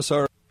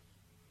Sir.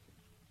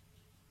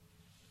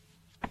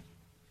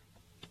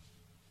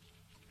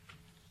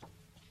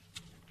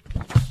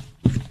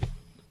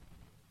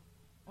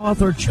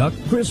 Author Chuck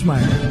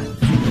Christmeyer.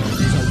 It's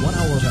a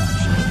one-hour talk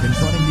show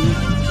confronting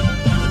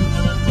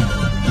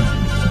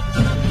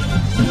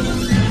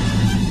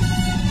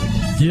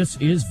This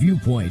is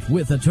Viewpoint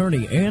with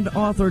attorney and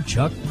author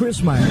Chuck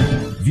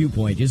Christmeyer.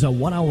 Viewpoint is a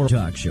one-hour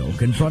talk show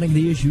confronting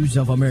the issues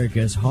of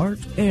America's heart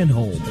and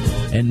home.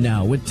 And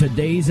now, with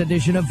today's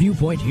edition of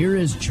Viewpoint, here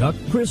is Chuck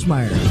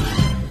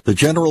Christmeyer. The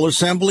General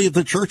Assembly of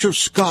the Church of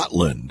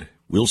Scotland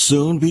will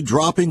soon be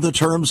dropping the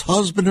terms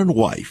husband and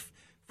wife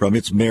from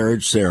its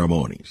marriage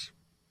ceremonies.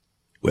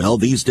 Well,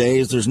 these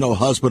days there's no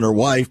husband or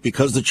wife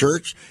because the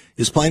church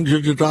is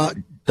planning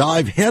to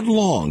dive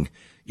headlong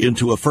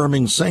into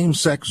affirming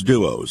same-sex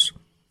duos.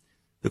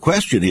 The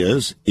question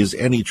is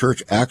any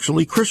church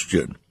actually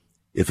Christian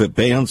if it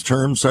bans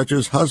terms such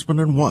as husband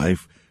and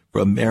wife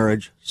from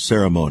marriage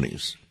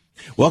ceremonies?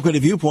 Welcome to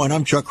Viewpoint.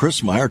 I'm Chuck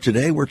Christmeyer.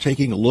 Today we're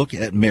taking a look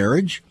at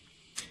marriage,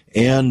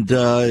 and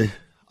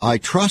I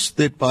trust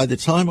that by the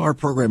time our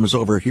program is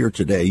over here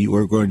today, you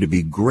are going to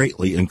be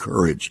greatly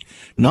encouraged,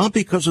 not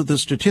because of the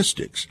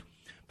statistics,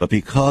 but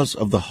because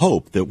of the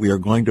hope that we are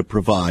going to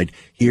provide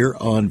here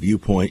on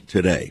Viewpoint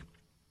today.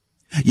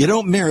 You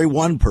don't marry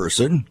one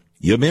person,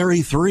 you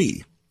marry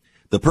three.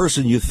 The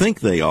person you think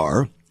they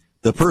are,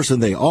 the person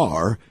they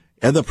are,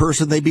 and the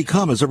person they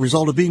become as a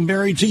result of being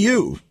married to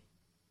you.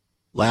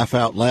 Laugh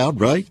out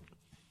loud, right?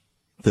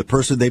 The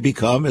person they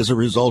become as a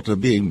result of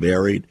being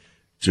married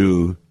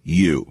to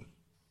you.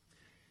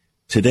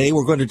 Today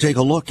we're going to take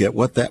a look at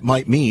what that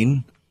might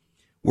mean.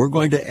 We're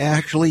going to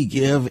actually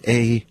give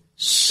a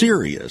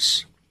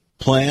serious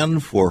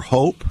plan for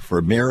hope,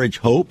 for marriage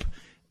hope,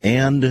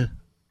 and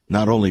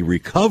not only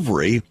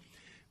recovery,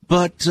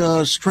 but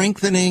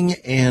strengthening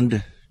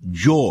and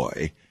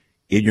joy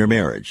in your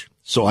marriage.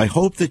 So I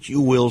hope that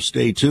you will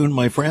stay tuned,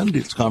 my friend.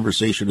 It's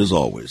conversation as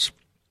always.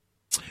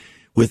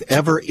 With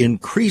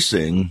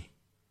ever-increasing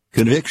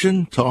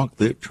conviction, talk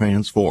that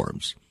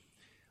transforms.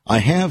 I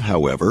have,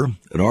 however,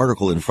 an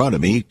article in front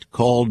of me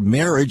called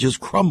Marriage is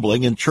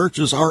Crumbling and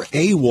Churches Are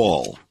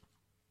AWOL.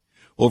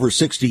 Over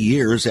 60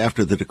 years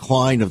after the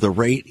decline of the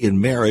rate in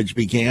marriage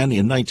began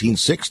in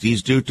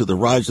 1960s due to the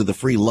rise of the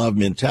free love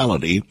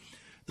mentality,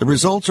 the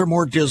results are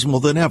more dismal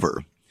than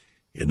ever.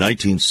 In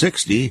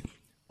 1960,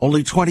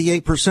 only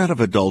 28% of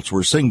adults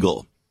were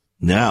single.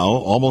 Now,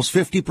 almost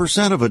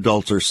 50% of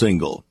adults are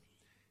single.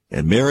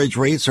 And marriage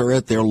rates are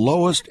at their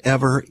lowest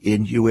ever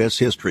in U.S.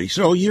 history.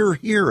 So you're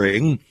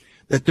hearing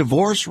that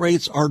divorce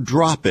rates are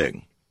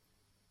dropping.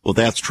 Well,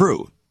 that's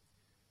true.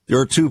 There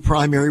are two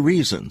primary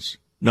reasons.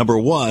 Number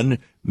one,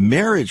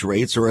 marriage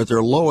rates are at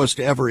their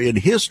lowest ever in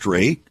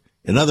history.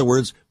 In other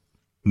words,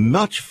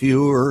 much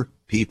fewer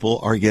people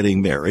are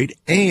getting married.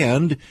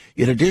 And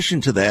in addition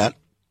to that,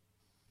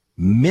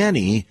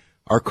 many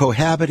are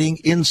cohabiting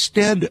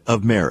instead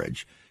of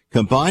marriage.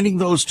 Combining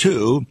those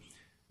two,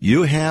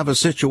 you have a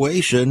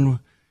situation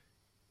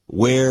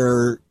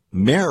where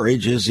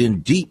marriage is in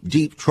deep,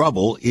 deep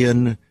trouble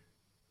in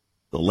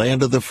the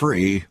land of the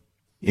free,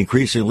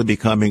 increasingly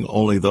becoming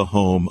only the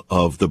home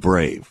of the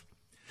brave.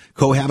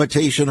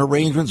 Cohabitation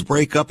arrangements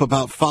break up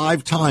about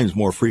 5 times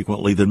more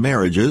frequently than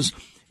marriages,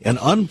 and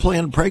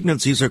unplanned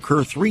pregnancies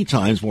occur 3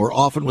 times more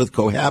often with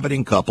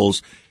cohabiting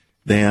couples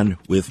than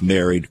with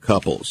married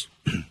couples.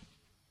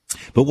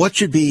 But what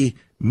should be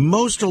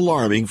most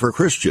alarming for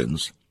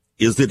Christians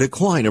is the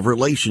decline of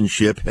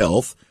relationship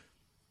health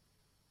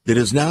that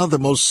is now the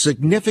most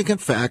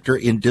significant factor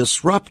in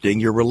disrupting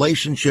your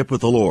relationship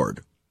with the Lord.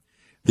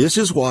 This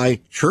is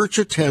why church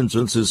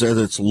attendance is at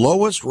its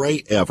lowest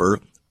rate ever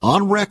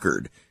on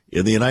record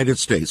in the United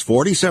States,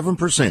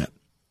 47%.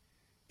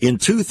 In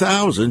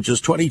 2000,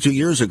 just 22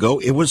 years ago,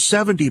 it was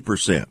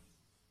 70%.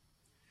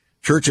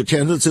 Church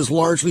attendance is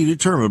largely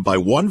determined by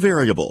one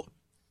variable: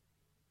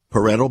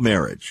 parental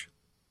marriage.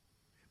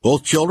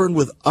 Both children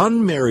with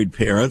unmarried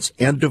parents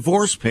and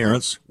divorced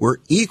parents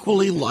were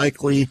equally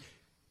likely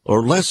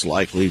or less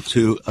likely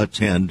to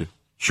attend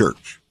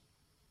church.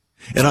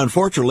 And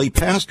unfortunately,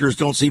 pastors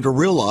don't seem to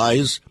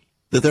realize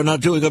that they're not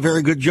doing a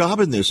very good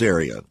job in this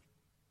area.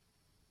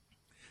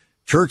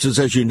 Churches,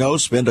 as you know,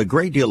 spend a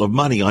great deal of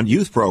money on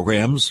youth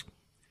programs,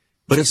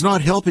 but it's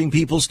not helping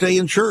people stay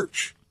in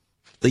church.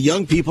 The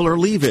young people are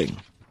leaving.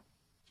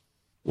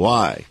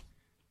 Why?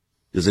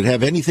 Does it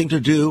have anything to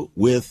do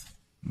with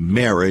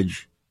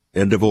marriage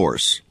and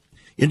divorce?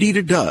 Indeed,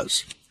 it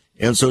does.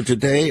 And so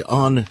today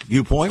on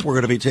Viewpoint, we're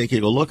going to be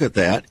taking a look at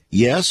that.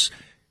 Yes,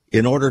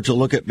 in order to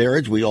look at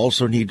marriage, we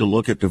also need to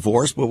look at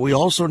divorce, but we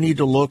also need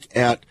to look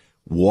at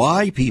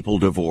why people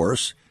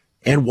divorce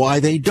and why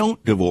they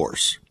don't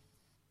divorce.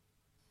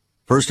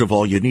 First of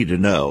all, you need to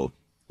know,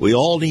 we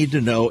all need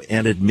to know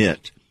and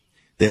admit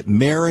that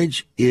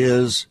marriage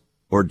is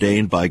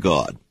ordained by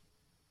God.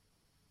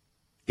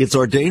 It's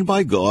ordained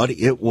by God.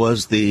 It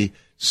was the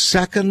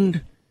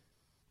second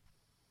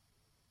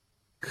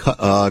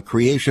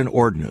creation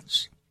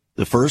ordinance.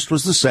 The first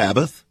was the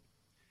Sabbath,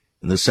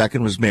 and the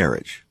second was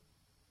marriage.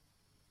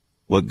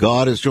 What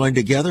God has joined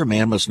together,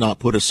 man must not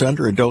put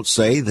asunder. And don't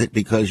say that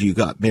because you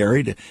got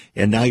married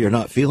and now you're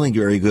not feeling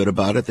very good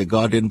about it, that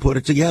God didn't put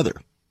it together.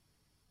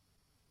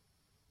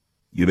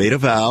 You made a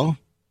vow.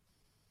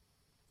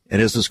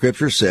 And as the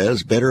scripture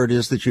says, better it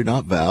is that you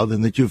not vow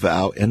than that you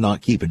vow and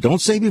not keep it.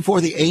 Don't say before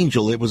the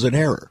angel it was an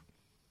error.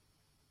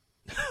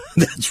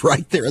 That's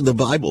right there in the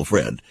Bible,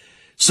 friend.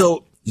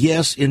 So,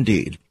 yes,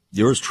 indeed,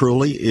 yours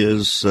truly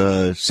is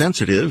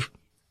sensitive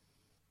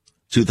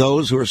to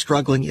those who are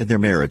struggling in their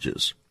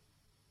marriages.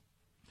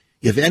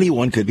 If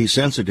anyone could be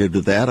sensitive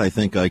to that, I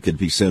think I could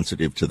be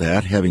sensitive to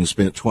that, having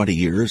spent 20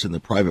 years in the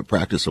private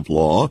practice of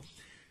law,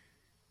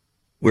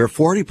 where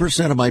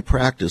 40% of my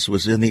practice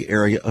was in the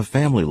area of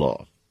family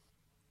law.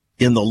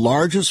 In the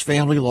largest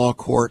family law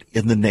court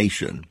in the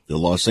nation, the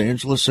Los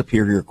Angeles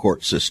Superior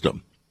Court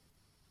System,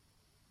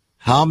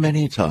 how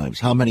many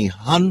times, how many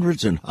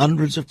hundreds and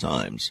hundreds of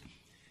times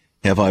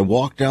have I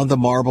walked down the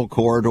marble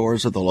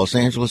corridors of the Los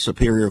Angeles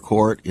Superior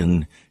Court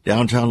in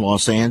downtown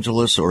Los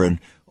Angeles or in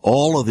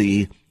all of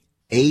the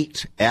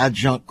 8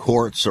 adjunct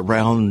courts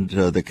around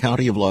the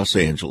county of Los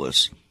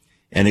Angeles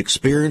and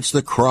experienced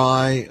the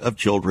cry of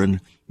children,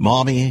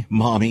 Mommy,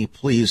 Mommy,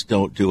 please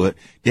don't do it.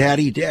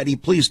 Daddy, Daddy,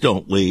 please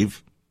don't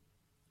leave.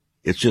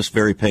 It's just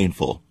very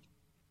painful.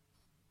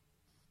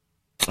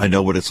 I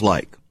know what it's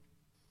like.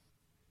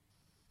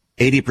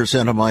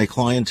 80% of my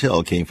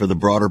clientele came from the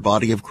broader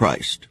body of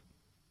Christ.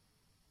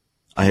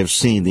 I have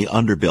seen the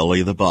underbelly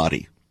of the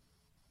body.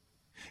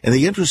 And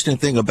the interesting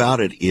thing about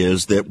it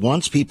is that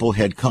once people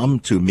had come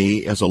to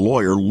me as a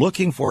lawyer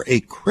looking for a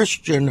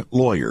Christian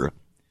lawyer,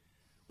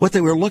 what they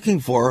were looking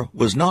for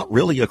was not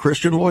really a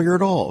Christian lawyer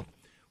at all.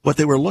 What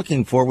they were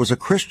looking for was a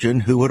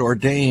Christian who would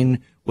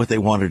ordain what they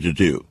wanted to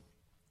do,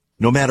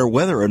 no matter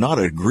whether or not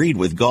it agreed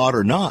with God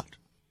or not.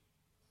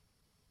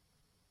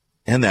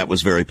 And that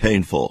was very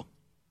painful.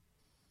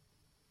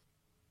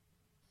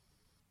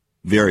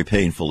 Very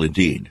painful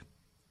indeed.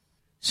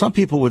 Some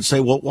people would say,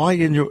 well, why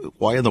in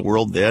the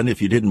world then,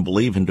 if you didn't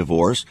believe in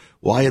divorce,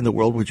 why in the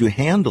world would you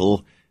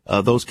handle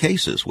those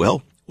cases?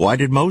 Well, why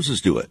did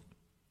Moses do it?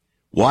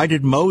 Why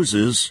did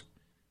Moses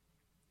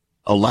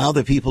allow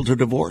the people to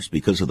divorce?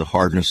 Because of the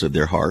hardness of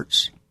their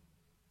hearts.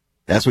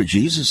 That's what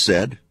Jesus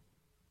said.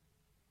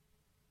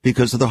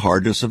 Because of the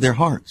hardness of their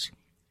hearts.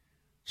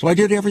 So I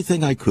did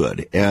everything I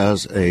could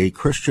as a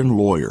Christian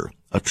lawyer,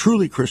 a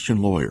truly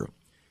Christian lawyer,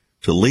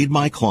 to lead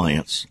my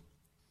clients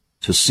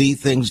to see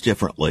things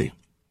differently,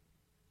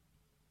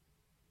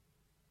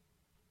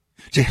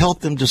 to help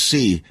them to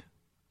see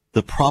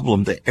the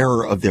problem, the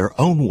error of their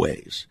own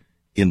ways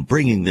in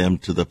bringing them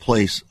to the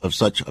place of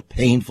such a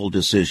painful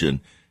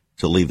decision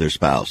to leave their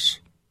spouse.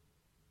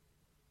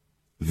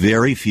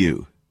 Very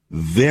few,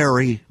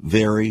 very,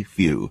 very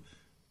few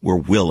were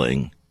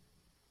willing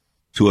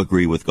to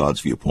agree with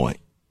God's viewpoint.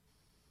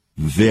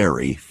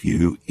 Very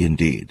few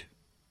indeed.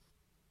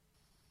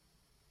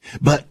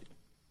 But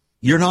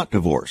you're not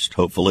divorced,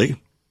 hopefully.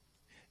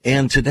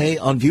 And today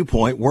on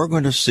Viewpoint, we're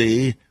going to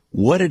see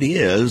what it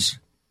is,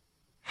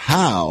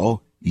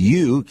 how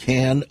you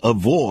can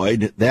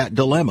avoid that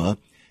dilemma.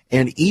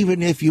 And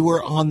even if you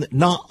are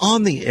not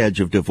on the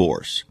edge of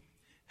divorce,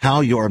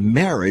 how your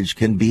marriage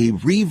can be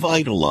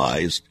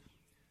revitalized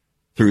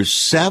through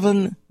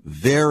 7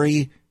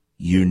 very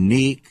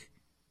unique,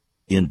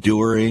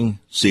 enduring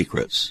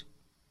secrets.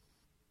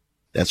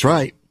 That's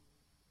right.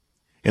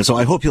 And so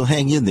I hope you'll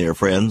hang in there,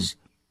 friends.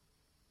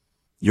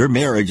 Your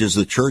marriage is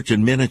the church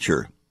in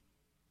miniature,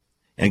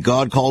 and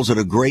God calls it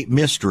a great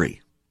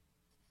mystery.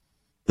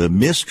 The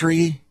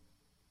mystery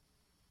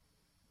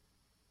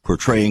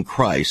portraying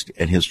Christ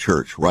and his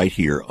church right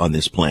here on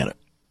this planet.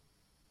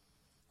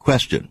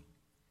 Question: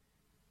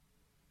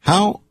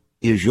 how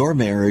is your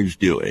marriage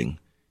doing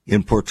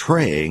in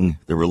portraying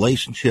the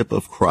relationship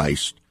of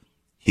Christ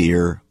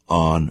here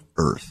on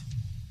earth?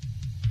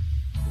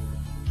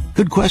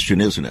 Good question,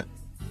 isn't it?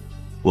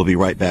 We'll be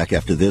right back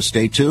after this.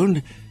 Stay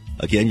tuned.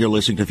 Again, you're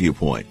listening to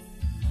Viewpoint.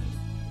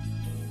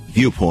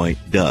 Viewpoint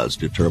does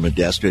determine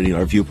destiny.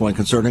 Our viewpoint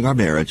concerning our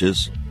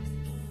marriages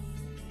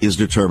is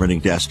determining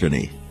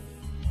destiny,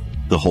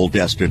 the whole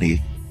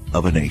destiny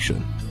of a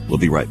nation. We'll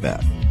be right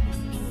back.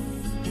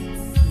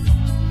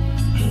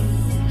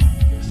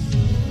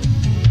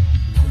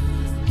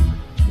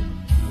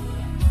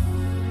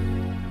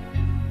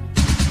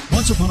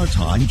 Once upon a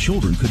time,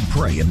 children could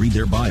pray and read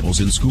their Bibles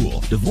in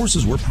school.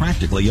 Divorces were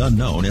practically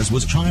unknown, as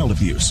was child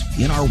abuse.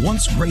 In our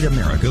once great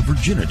America,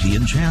 virginity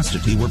and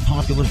chastity were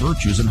popular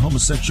virtues and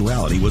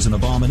homosexuality was an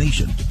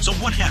abomination. So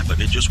what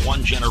happened in just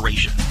one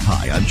generation?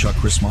 Hi, I'm Chuck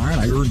Chrismire,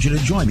 and I urge you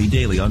to join me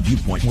daily on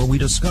Viewpoint, where we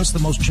discuss the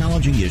most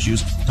challenging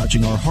issues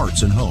touching our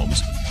hearts and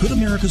homes. Could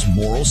America's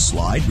moral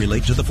slide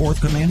relate to the fourth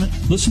commandment?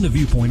 Listen to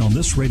Viewpoint on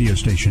this radio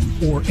station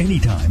or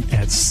anytime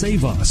at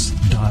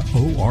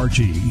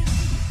saveus.org.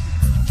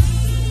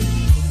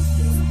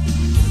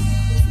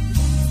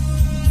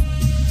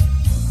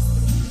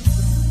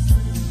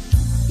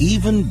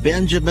 Even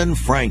Benjamin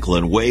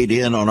Franklin weighed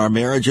in on our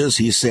marriages.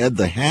 He said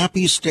the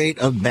happy state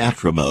of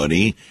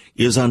matrimony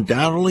is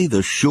undoubtedly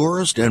the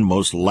surest and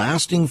most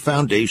lasting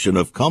foundation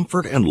of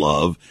comfort and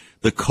love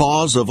the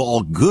cause of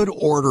all good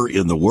order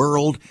in the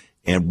world,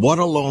 and what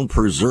alone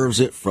preserves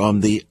it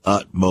from the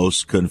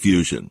utmost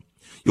confusion.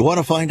 You want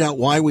to find out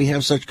why we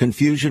have such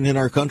confusion in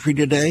our country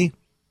today?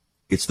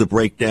 It's the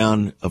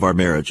breakdown of our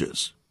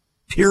marriages.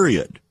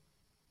 Period.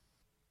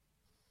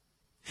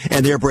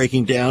 And they're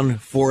breaking down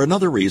for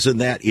another reason.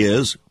 That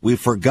is, we've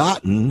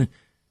forgotten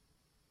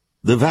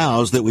the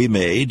vows that we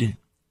made,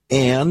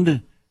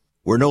 and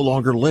we're no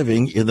longer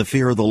living in the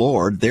fear of the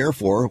Lord.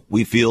 Therefore,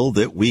 we feel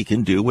that we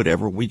can do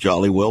whatever we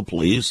jolly well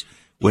please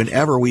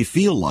whenever we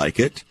feel like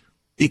it,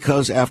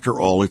 because after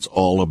all, it's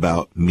all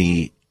about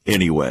me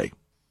anyway.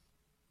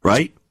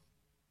 Right?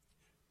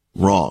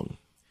 Wrong.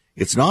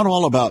 It's not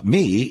all about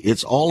me.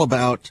 It's all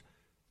about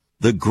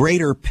the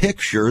greater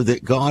picture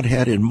that God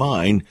had in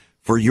mind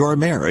for your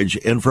marriage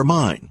and for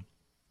mine.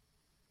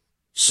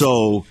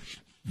 So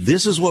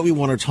this is what we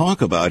want to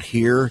talk about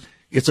here.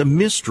 It's a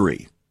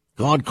mystery.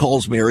 God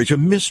calls marriage a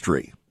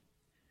mystery.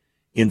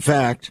 In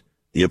fact,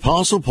 the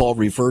Apostle Paul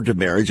referred to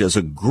marriage as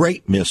a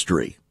great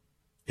mystery.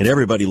 And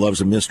everybody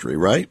loves a mystery,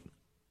 right?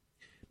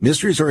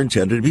 Mysteries are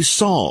intended to be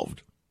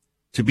solved,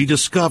 to be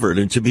discovered,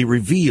 and to be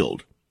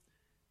revealed.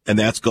 And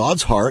that's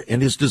God's heart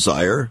and his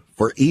desire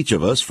for each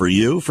of us, for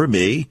you, for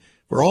me,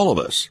 for all of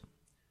us.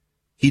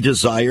 He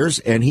desires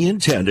and he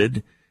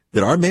intended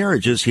that our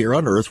marriages here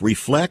on earth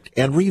reflect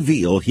and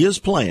reveal his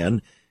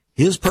plan,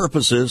 his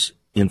purposes,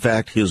 in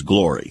fact, his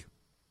glory.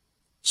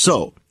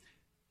 So,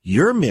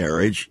 your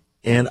marriage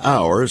and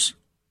ours,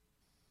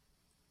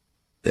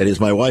 that is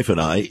my wife and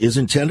I, is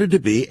intended to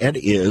be and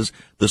is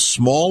the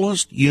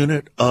smallest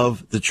unit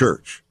of the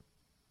church.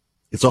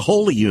 It's a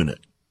holy unit.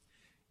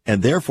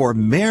 And therefore,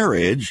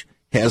 marriage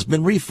has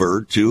been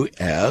referred to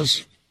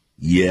as,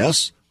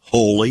 yes,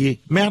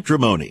 holy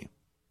matrimony.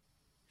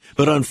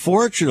 But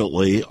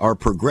unfortunately, our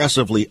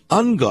progressively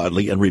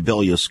ungodly and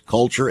rebellious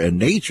culture and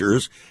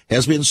natures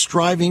has been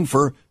striving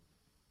for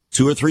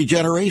 2 or 3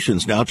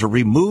 generations now to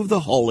remove the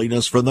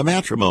holiness from the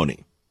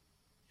matrimony.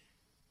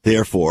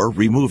 Therefore,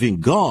 removing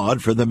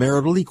God from the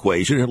marital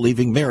equation and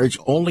leaving marriage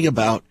only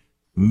about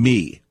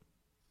me.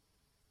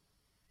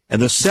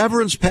 And the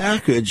severance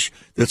package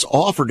that's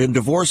offered in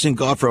divorcing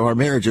God from our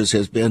marriages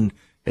it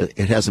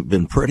hasn't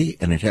been pretty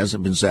and it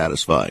hasn't been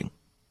satisfying.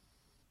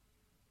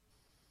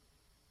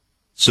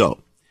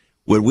 So,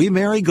 when we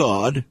marry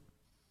God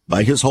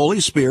by his Holy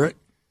Spirit,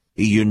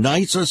 he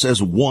unites us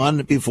as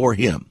one before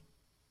him.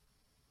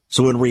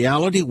 So in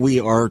reality, we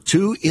are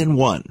 2 in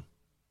 1.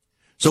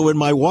 So when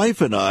my wife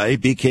and I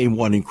became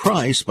one in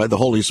Christ by the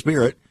Holy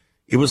Spirit,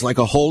 it was like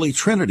a holy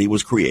trinity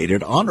was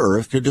created on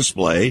earth to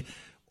display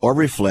or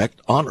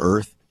reflect on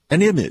earth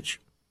an image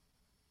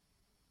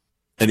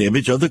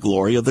of the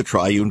glory of the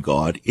triune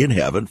God in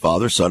heaven,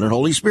 Father, Son, and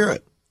Holy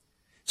Spirit.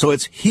 So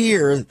it's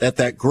here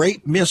that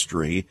great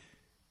mystery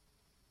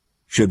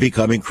should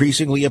become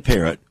increasingly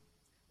apparent,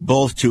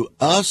 both to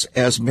us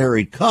as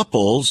married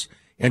couples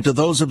and to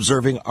those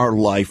observing our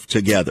life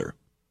together.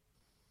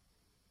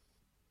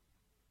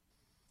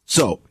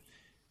 So,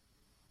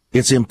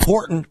 it's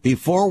important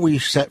before we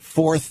set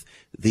forth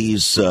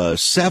these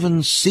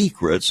 7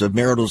 secrets of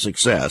marital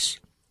success,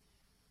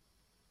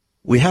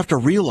 we have to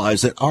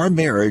realize that our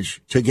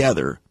marriage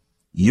together,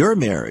 your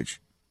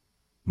marriage,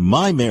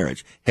 my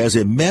marriage, has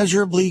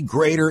immeasurably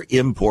greater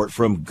import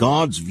from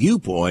God's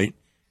viewpoint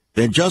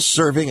than just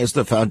serving as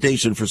the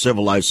foundation for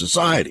civilized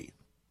society.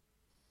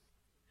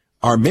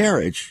 Our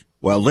marriage,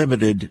 while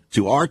limited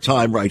to our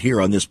time right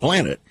here on this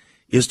planet,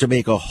 is to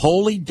make a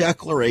holy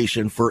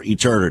declaration for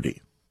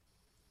eternity.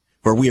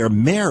 For we are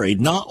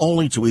married not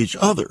only to each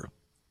other,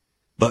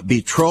 but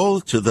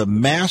betrothed to the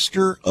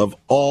master of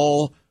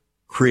all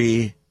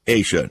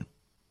creation.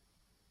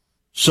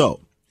 So,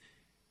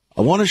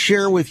 I want to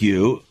share with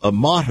you a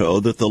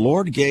motto that the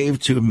Lord gave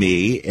to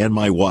me and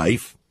my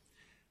wife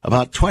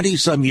about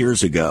 20-some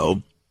years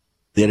ago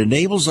that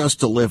enables us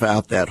to live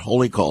out that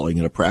holy calling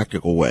in a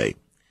practical way.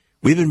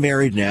 We've been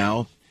married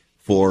now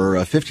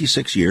for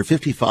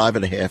 55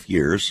 and a half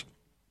years.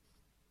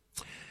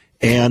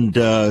 And,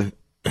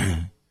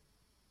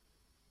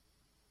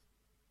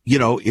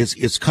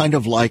 it's kind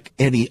of like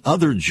any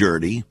other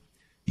journey.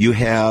 You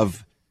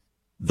have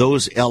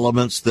those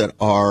elements that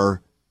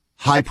are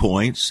high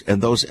points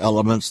and those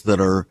elements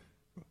that are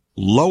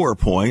lower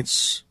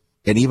points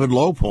and even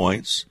low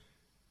points,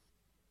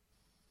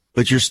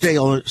 but you're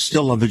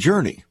still on the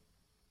journey.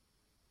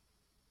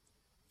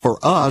 For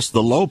us,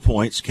 the lowest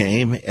point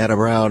came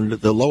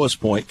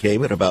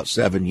at about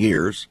 7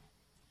 years,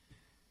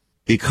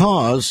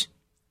 because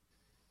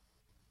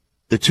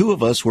the two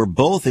of us were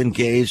both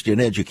engaged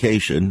in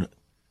education.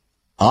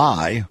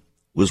 I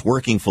was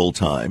working full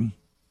time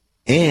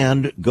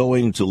and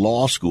going to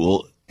law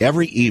school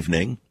every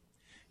evening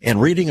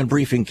and reading and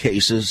briefing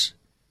cases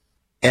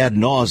ad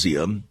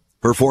nauseum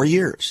for 4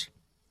 years.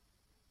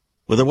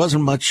 Well, there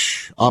wasn't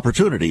much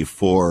opportunity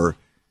for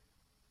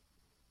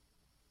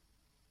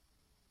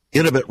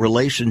intimate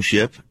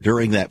relationship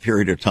during that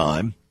period of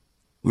time.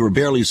 We were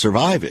barely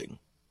surviving.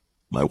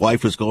 My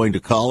wife was going to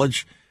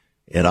college,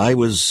 and I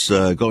was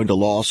going to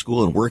law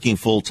school and working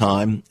full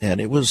time, and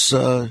it was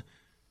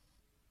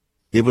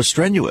It was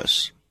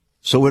strenuous.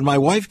 So when my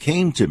wife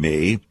came to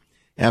me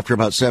after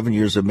about 7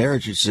 years of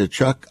marriage, she said,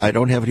 Chuck, I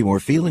don't have any more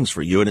feelings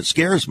for you, and it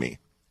scares me.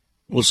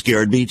 Well, it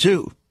scared me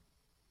too.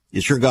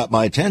 It sure got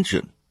my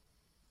attention.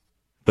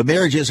 But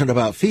marriage isn't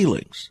about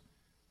feelings.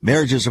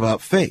 Marriage is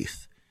about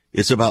faith.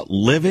 It's about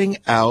living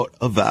out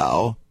a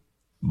vow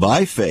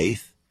by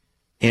faith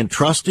and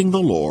trusting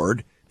the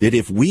Lord that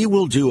if we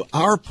will do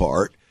our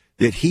part,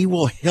 that he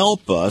will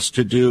help us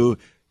to do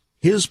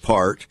his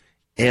part,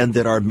 and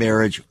that our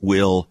marriage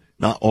will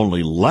not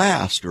only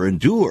last or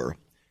endure,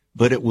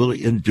 but it will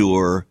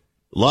endure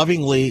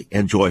lovingly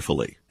and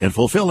joyfully and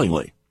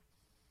fulfillingly.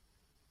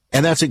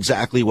 And that's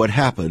exactly what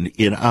happened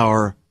in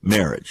our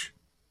marriage.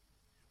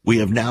 We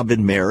have now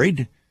been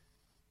married,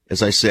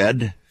 as I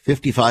said,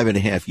 55 and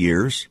a half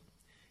years.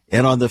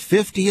 And on the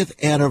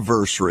 50th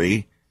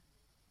anniversary,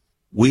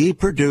 we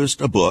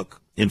produced a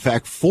book. In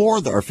fact, for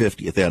our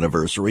 50th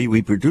anniversary,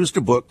 we produced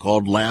a book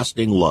called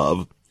Lasting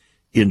Love,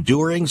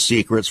 Enduring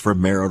Secrets for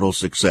Marital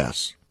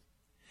Success.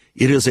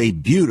 It is a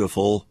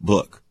beautiful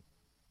book.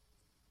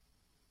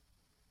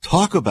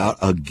 Talk about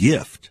a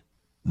gift.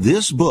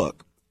 This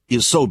book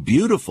is so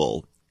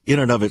beautiful in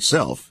and of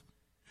itself,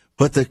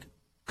 but the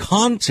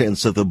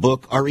contents of the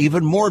book are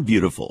even more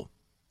beautiful.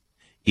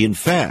 In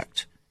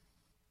fact,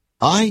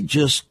 I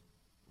just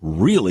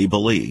really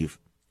believe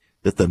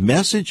that the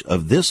message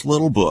of this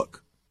little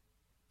book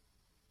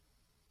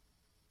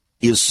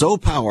is so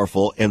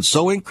powerful and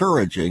so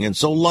encouraging and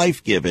so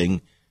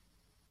life-giving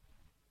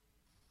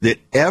that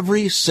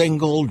every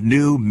single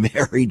new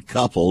married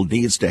couple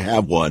needs to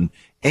have one,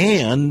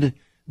 and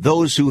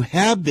those who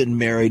have been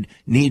married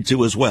need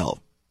to as well.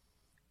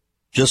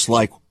 Just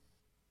like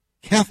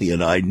Kathy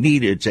and I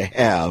needed to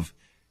have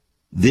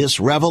this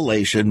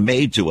revelation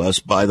made to us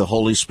by the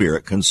Holy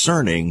Spirit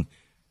concerning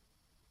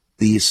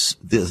this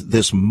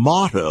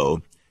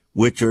motto,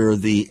 which are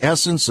the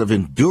essence of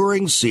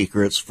enduring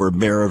secrets for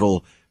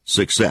marital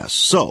success.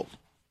 So,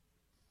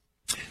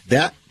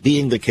 that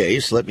being the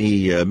case, let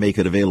me make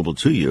it available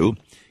to you.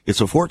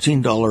 It's a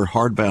 $14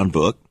 hardbound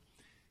book.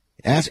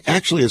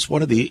 Actually,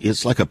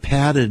 it's like a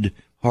padded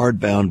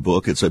hardbound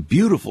book. It's a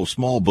beautiful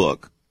small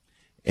book,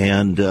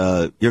 and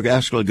you're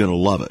actually going to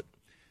love it.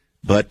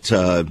 But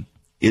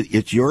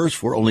it's yours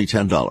for only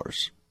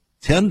 $10.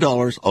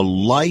 $10, a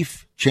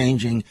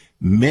life-changing,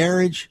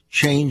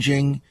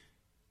 marriage-changing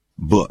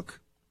book.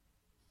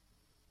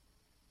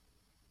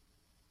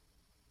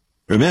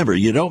 Remember,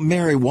 you don't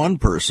marry one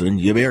person,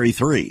 you marry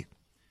three.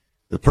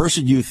 The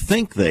person you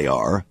think they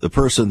are, the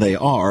person they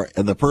are,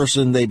 and the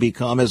person they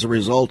become as a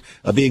result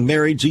of being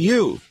married to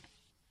you.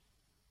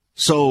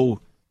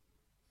 So,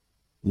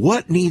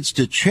 what needs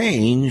to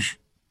change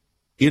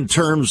in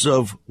terms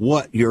of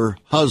what your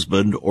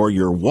husband or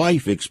your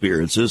wife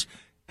experiences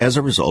as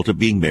a result of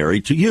being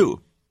married to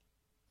you?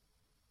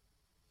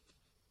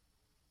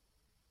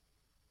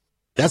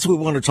 That's what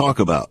we want to talk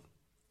about.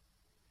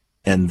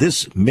 And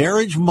this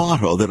marriage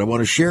motto that I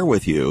want to share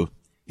with you,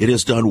 it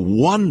has done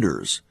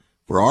wonders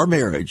for our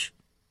marriage,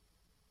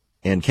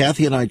 and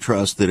Kathy and I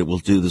trust that it will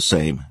do the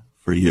same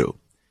for you.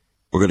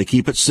 We're going to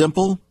keep it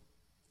simple.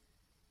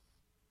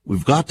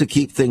 We've got to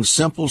keep things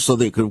simple so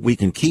that we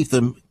can keep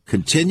them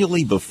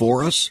continually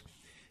before us.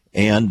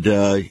 And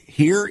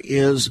here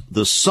is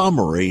the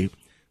summary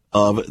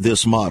of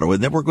this motto,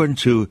 and then we're going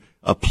to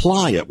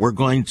apply it. We're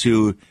going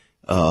to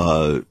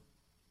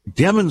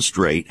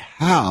demonstrate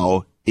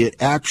how it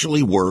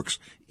actually works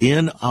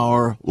in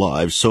our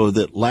lives so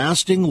that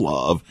lasting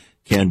love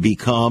can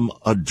become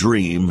a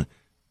dream.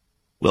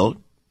 Well,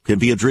 can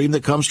be a dream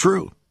that comes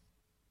true.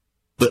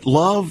 But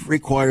love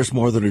requires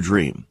more than a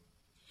dream.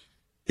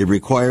 It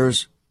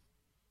requires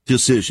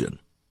decision.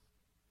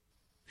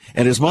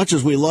 And as much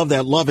as we love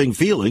that loving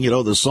feeling,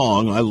 the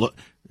song,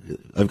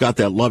 I've got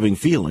that loving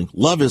feeling,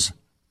 love is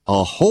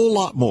a whole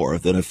lot more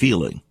than a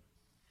feeling.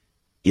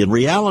 In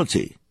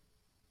reality,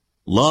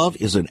 love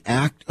is an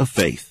act of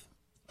faith,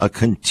 a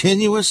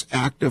continuous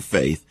act of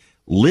faith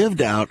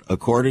lived out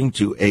according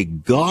to a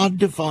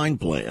God-defined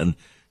plan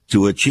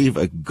to achieve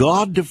a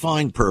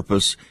God-defined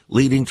purpose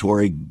leading to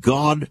a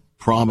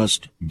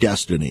God-promised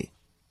destiny.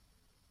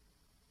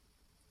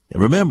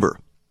 And remember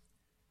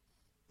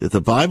that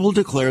the Bible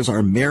declares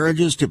our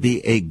marriages to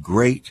be a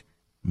great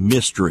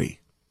mystery.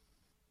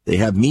 They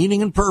have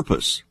meaning and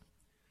purpose.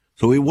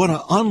 So we want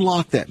to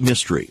unlock that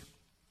mystery.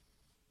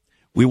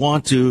 We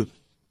want to,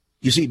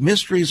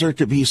 mysteries are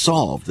to be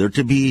solved. They're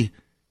to be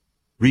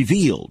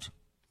revealed.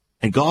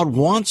 And God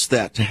wants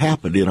that to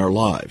happen in our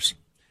lives.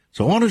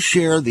 So I want to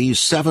share these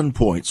 7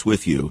 points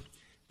with you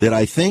that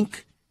I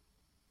think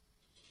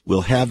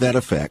will have that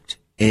effect.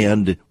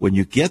 And when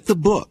you get the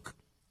book,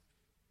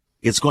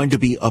 it's going to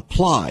be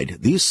applied.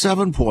 These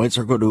 7 points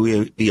are going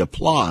to be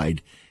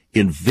applied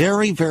in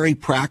very, very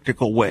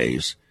practical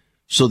ways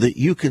so that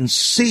you can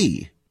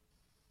see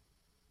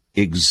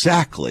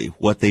exactly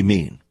what they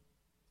mean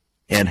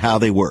and how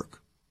they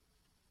work.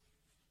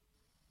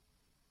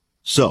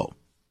 So,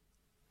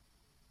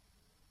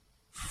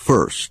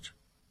 first,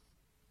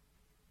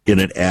 in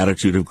an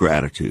attitude of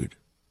gratitude.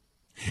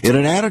 In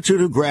an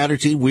attitude of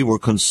gratitude, we will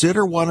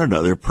consider one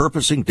another,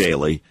 purposing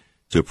daily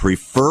to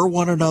prefer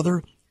one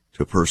another,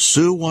 to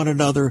pursue one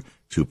another,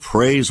 to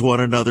praise one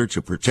another,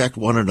 to protect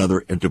one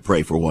another, and to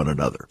pray for one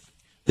another.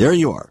 There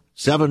you are,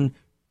 7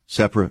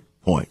 separate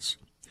points.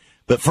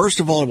 But first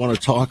of all, I want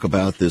to talk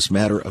about this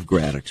matter of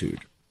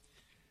gratitude.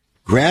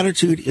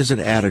 Gratitude is an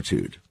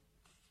attitude.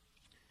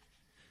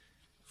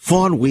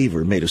 Fawn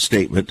Weaver made a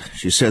statement.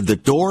 She said, "The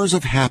doors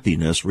of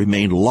happiness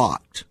remain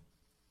locked,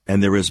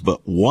 and there is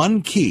but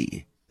one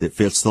key that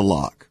fits the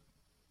lock: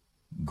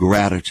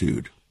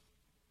 gratitude."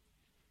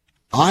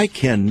 I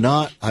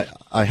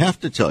have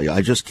to tell you,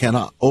 I just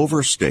cannot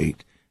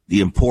overstate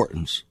the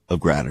importance of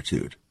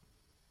gratitude.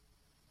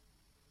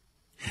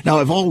 Now,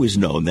 I've always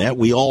known that.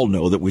 We all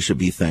know that we should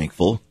be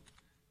thankful.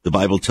 The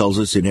Bible tells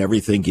us in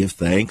everything give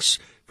thanks,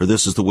 for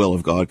this is the will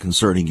of God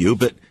concerning you.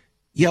 But,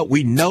 yeah,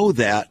 we know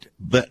that,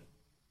 but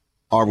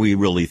are we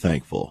really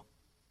thankful?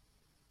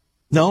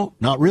 No,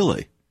 not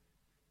really.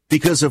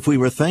 Because if we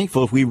were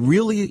thankful, if we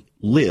really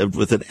lived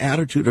with an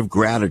attitude of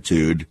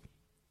gratitude,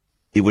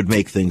 it would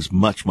make things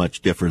much, much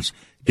different,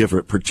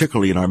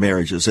 particularly in our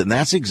marriages. And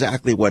that's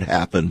exactly what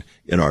happened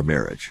in our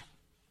marriage.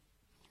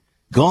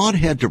 God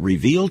had to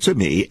reveal to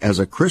me, as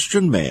a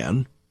Christian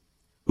man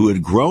who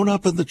had grown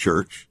up in the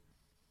church,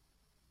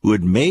 who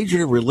had majored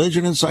in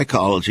religion and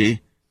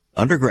psychology,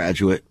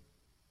 undergraduate,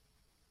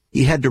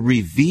 he had to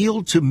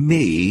reveal to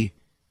me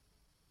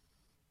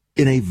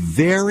in a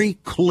very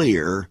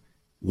clear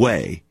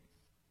way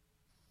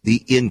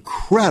the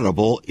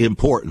incredible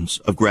importance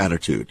of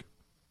gratitude.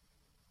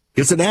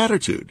 It's an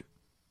attitude.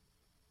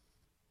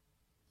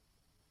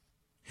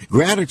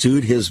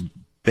 Gratitude has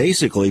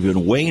basically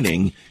been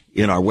waning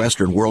in our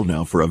Western world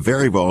now for a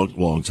very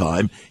long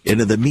time.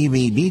 And in the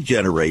me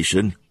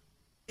generation,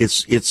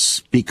 it's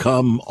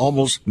become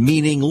almost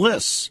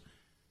meaningless.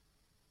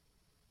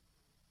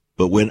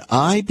 But when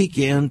I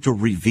began to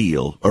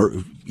reveal,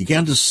 or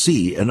began to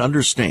see and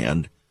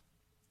understand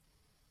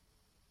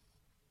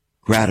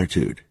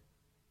gratitude,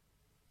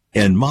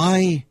 and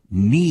my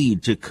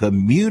need to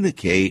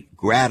communicate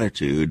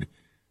gratitude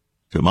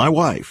to my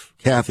wife,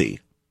 Kathy,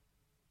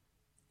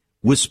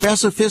 with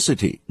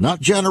specificity,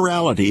 not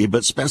generality,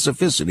 but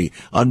specificity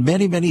on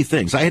many, many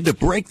things. I had to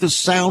break the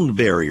sound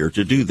barrier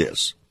to do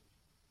this.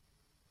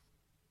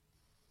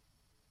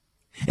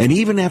 And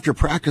even after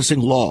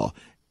practicing law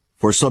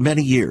for so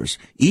many years,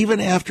 even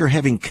after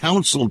having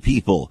counseled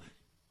people,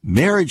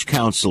 marriage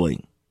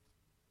counseling,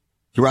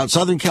 throughout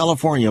Southern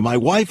California, my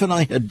wife and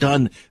I had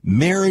done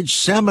marriage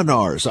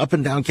seminars up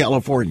and down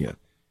California.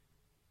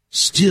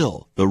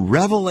 Still, the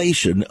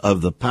revelation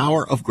of the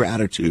power of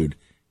gratitude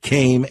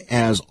came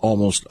as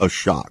almost a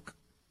shock.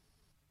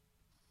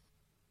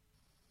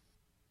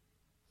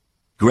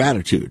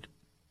 Gratitude,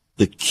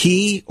 the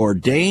key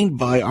ordained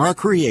by our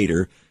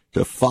Creator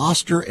to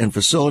foster and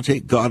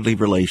facilitate godly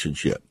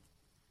relationship,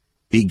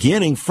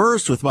 beginning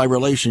first with my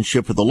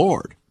relationship with the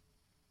Lord,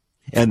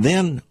 and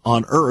then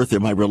on earth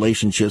in my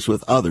relationships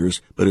with others,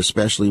 but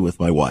especially with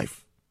my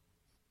wife.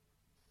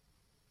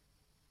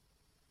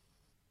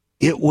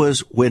 It was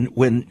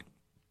when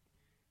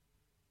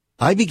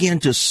I began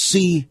to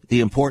see the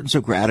importance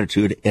of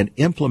gratitude and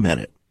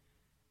implement it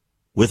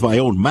with my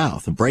own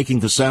mouth and breaking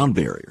the sound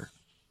barrier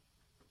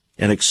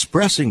and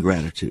expressing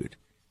gratitude.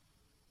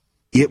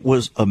 It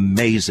was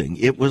amazing.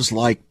 It was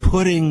like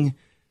putting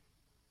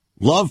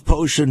love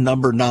potion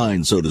number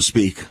 9, so to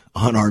speak,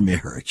 on our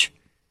marriage.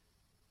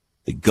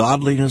 The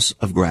godliness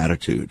of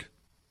gratitude.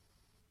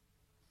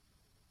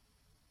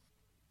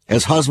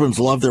 As husbands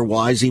love their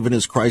wives, even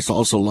as Christ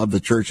also loved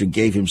the church and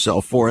gave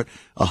himself for it,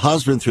 a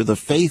husband, through the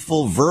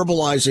faithful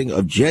verbalizing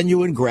of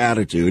genuine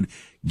gratitude,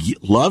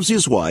 loves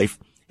his wife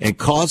and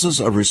causes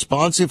a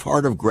responsive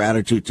heart of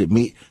gratitude to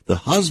meet the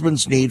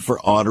husband's need for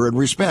honor and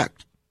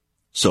respect.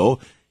 So,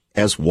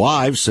 as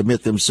wives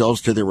submit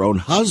themselves to their own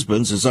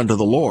husbands as unto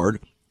the Lord,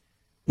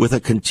 with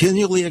a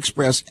continually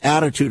expressed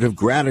attitude of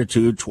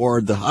gratitude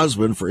toward the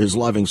husband for his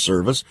loving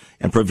service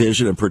and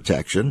provision and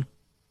protection,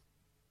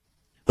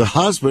 the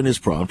husband is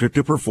prompted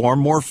to perform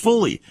more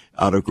fully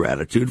out of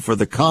gratitude for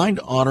the kind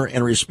honor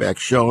and respect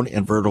shown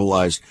and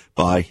verbalized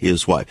by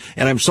his wife.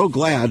 And I'm so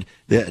glad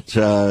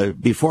that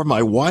before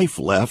my wife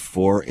left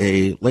for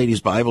a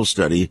ladies' Bible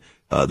study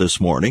this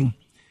morning,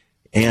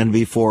 and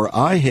before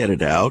I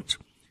headed out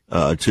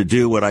to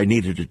do what I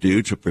needed to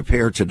do to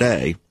prepare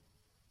today,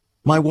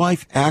 my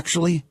wife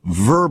actually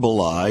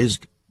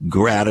verbalized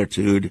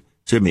gratitude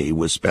to me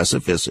with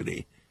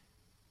specificity,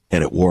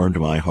 and it warmed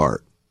my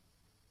heart.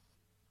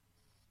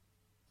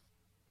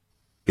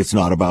 It's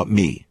not about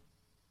me.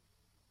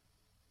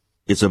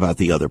 It's about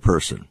the other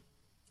person.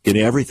 In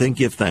everything,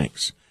 give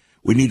thanks.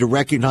 We need to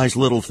recognize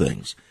little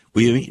things.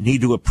 We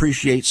need to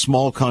appreciate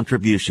small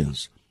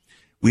contributions.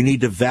 We need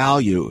to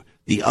value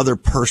the other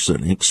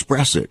person and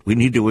express it. We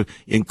need to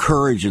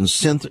encourage and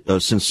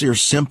sincere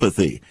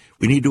sympathy.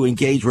 We need to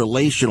engage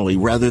relationally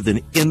rather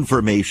than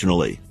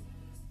informationally.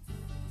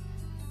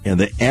 And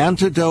the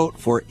antidote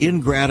for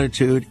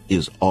ingratitude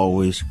is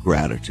always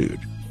gratitude.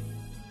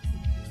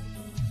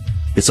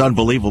 It's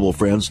unbelievable,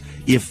 friends.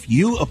 If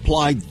you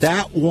applied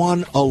that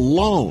one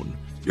alone,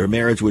 your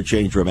marriage would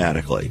change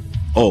dramatically.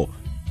 Oh,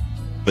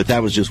 but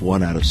that was just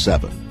 1 out of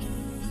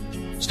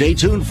 7. Stay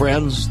tuned,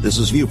 friends. This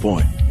is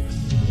Viewpoint.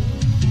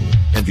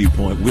 And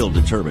Viewpoint will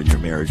determine your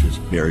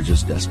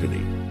marriage's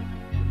destiny.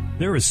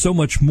 There is so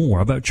much more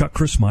about Chuck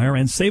Crismier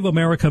and Save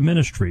America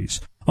Ministries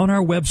on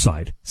our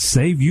website,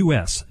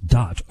 saveus.org.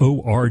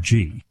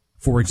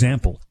 For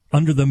example,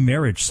 under the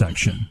marriage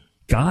section,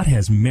 God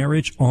has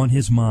marriage on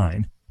his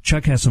mind.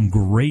 Chuck has some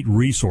great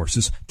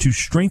resources to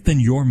strengthen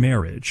your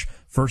marriage.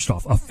 First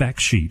off, a fact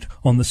sheet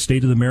on the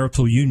state of the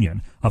marital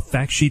union, a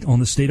fact sheet on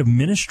the state of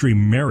ministry,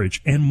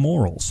 marriage, and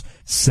morals.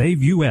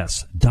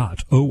 SaveUS.org.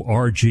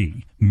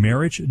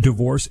 Marriage,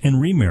 divorce,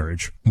 and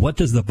remarriage. What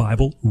does the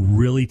Bible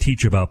really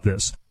teach about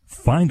this?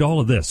 Find all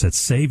of this at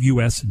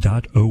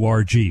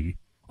SaveUS.org.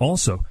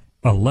 Also,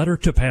 a letter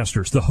to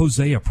pastors, the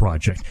Hosea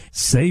Project,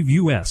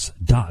 SaveUS.org,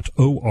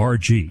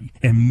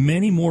 and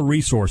many more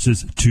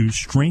resources to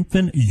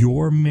strengthen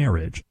your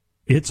marriage.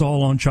 It's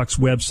all on Chuck's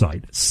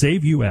website,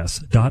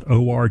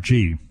 SaveUS.org.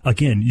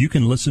 Again, you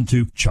can listen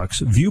to Chuck's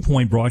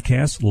Viewpoint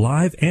broadcast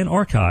live and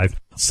archived.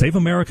 Save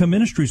America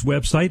Ministries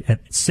website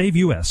at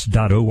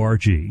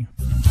SaveUS.org.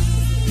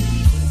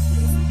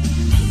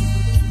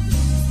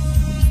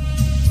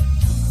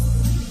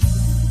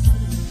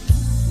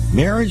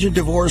 Marriage and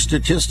divorce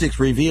statistics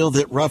reveal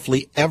that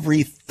roughly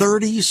every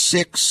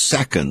 36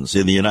 seconds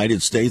in the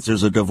United States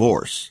there's a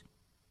divorce.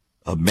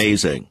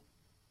 Amazing.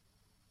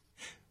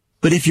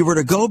 But if you were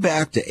to go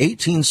back to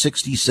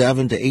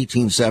 1867 to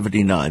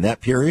 1879, that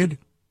period,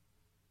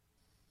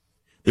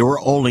 there were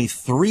only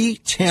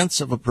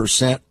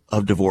 0.3%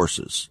 of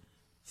divorces.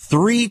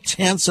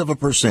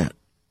 0.3%.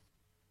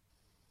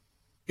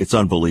 It's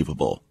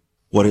unbelievable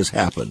what has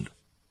happened.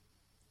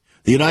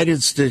 The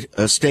United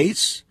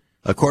States,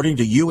 according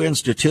to UN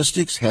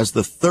statistics, has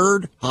the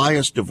 3rd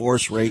highest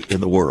divorce rate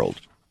in the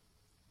world.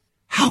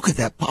 How could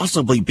that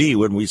possibly be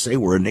when we say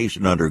we're a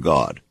nation under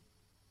God?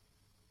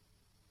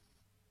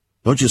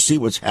 Don't you see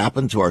what's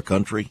happened to our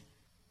country?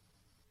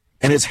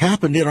 And it's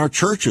happened in our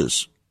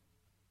churches.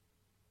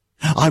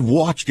 I've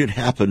watched it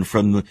happen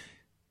from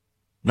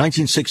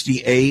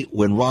 1968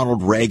 when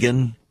Ronald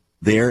Reagan,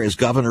 there as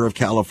governor of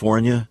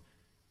California,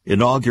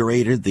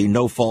 inaugurated the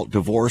no-fault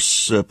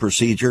divorce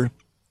procedure.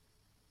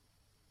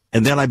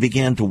 And then I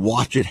began to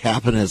watch it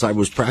happen as I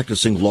was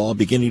practicing law,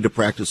 beginning to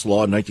practice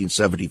law in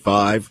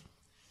 1975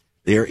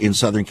 there in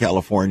Southern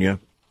California.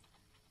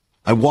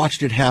 I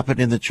watched it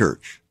happen in the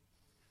church.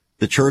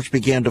 The church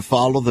began to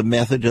follow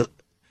the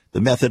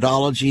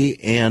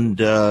methodology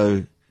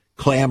and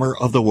clamor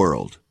of the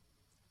world.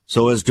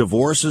 So as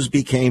divorces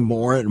became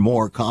more and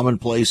more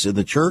commonplace in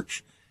the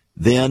church,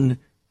 then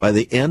by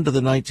the end of the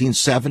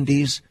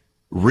 1970s,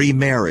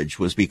 remarriage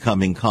was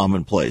becoming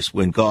commonplace.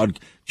 When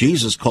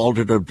Jesus called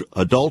it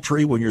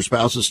adultery when your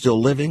spouse is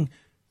still living,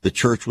 the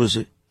church was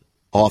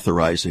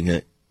authorizing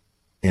it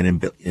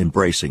and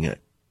embracing it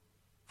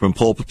from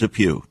pulpit to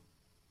pew.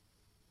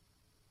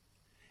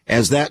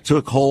 As that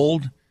took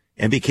hold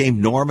and became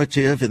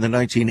normative in the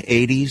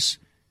 1980s,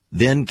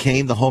 then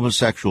came the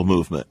homosexual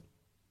movement.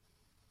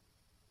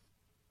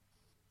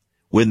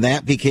 When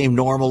that became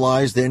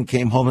normalized, then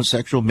came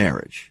homosexual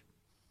marriage.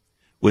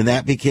 When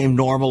that became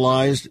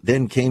normalized,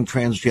 then came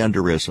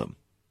transgenderism.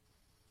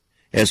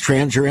 As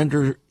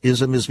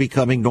transgenderism is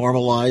becoming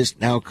normalized,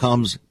 now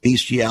comes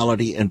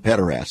bestiality and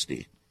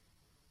pederasty.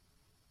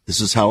 This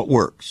is how it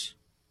works.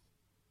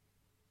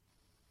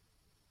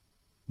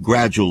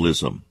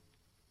 Gradualism.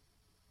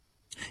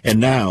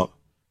 And now,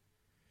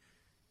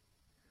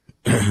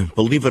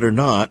 believe it or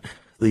not,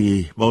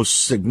 the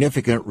most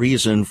significant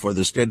reason for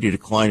the steady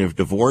decline of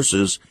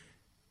divorces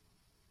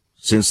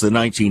since the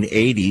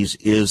 1980s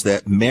is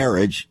that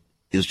marriage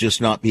is just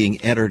not being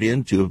entered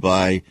into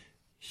by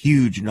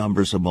huge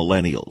numbers of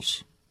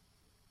millennials.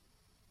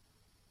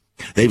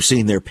 They've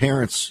seen their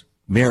parents'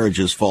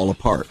 marriages fall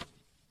apart.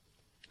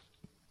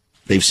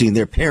 They've seen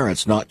their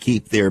parents not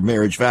keep their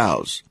marriage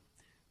vows,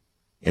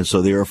 and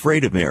so they're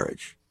afraid of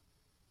marriage.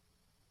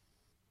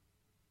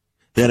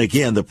 Then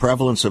again, the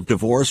prevalence of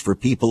divorce for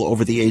people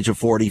over the age of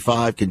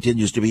 45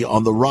 continues to be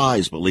on the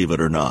rise, believe it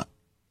or not.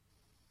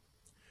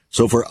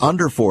 So for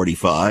under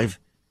 45,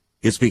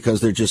 it's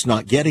because they're just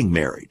not getting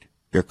married.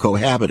 They're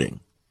cohabiting.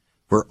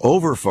 For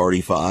over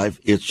 45,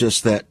 it's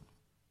just that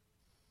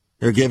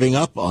they're giving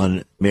up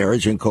on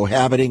marriage and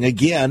cohabiting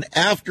again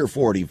after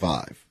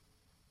 45.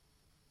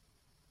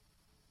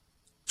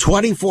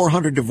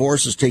 2,400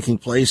 divorces taking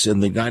place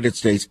in the United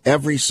States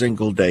every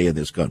single day in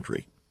this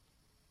country.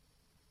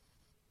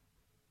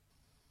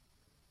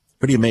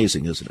 Pretty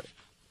amazing, isn't it?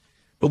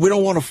 But we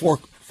don't want to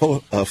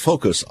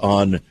focus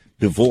on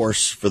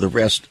divorce for the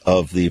rest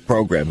of the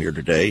program here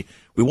today.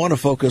 We want to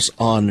focus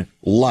on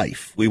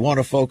life. We want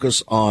to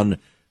focus on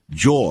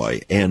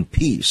joy and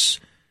peace.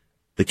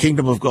 The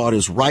kingdom of God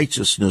is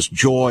righteousness,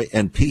 joy,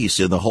 and peace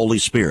in the Holy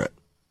Spirit.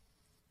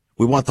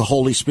 We want the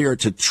Holy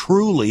Spirit to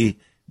truly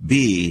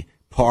be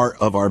part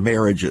of our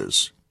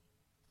marriages.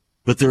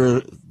 But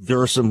there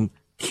are some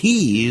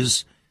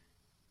keys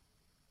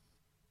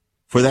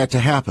for that to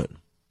happen.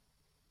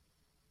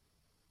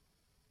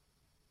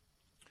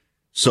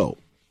 So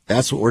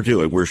that's what we're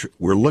doing.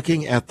 We're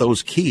looking at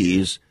those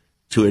keys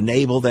to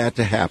enable that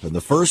to happen.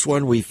 The first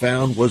one we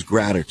found was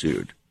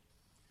gratitude.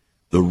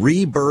 The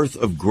rebirth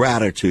of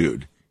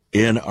gratitude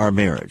in our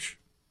marriage.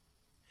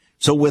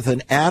 So with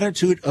an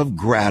attitude of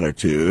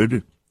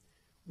gratitude,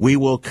 we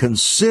will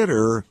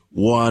consider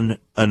one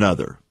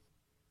another.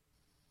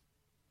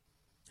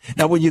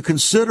 Now, when you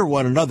consider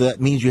one another, that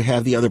means you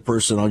have the other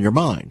person on your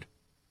mind.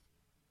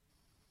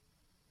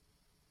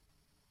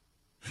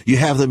 You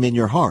have them in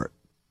your heart.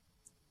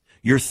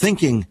 You're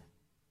thinking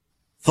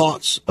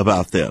thoughts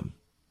about them.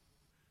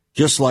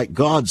 Just like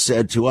God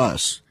said to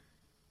us,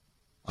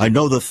 I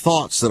know the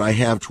thoughts that I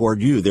have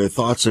toward you. They're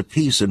thoughts of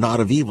peace and not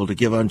of evil, to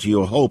give unto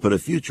you a hope and a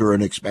future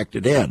and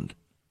expected end.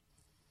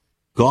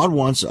 God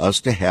wants us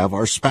to have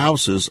our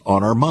spouses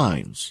on our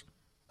minds,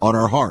 on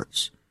our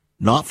hearts,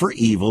 not for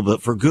evil,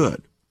 but for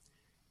good.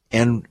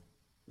 And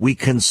we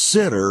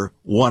consider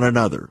one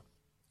another.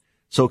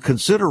 So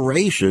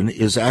consideration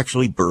is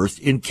actually birthed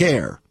in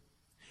care.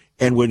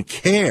 And when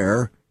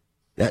care,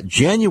 that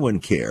genuine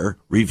care,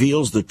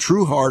 reveals the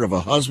true heart of a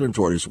husband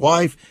toward his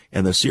wife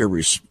and the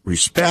sincere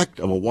respect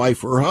of a wife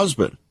for her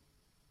husband.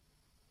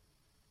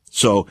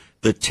 So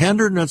the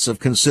tenderness of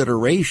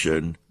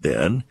consideration,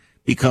 then,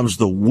 becomes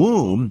the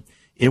womb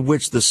in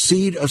which the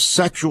seed of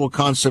sexual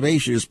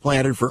consummation is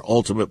planted for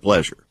ultimate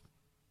pleasure.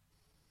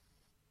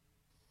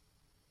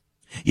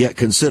 Yet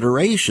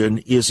consideration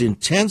is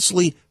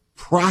intensely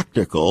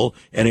practical,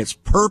 and it's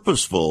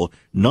purposeful,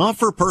 not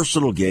for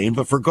personal gain,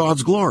 but for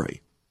God's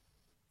glory.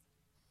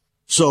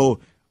 So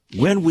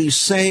when we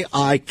say,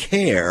 I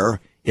care,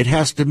 it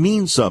has to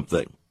mean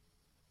something.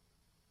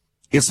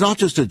 It's not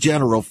just a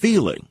general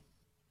feeling.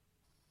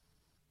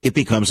 It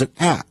becomes an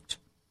act.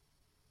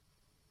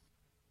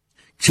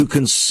 To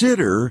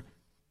consider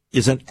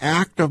is an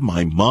act of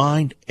my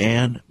mind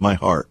and my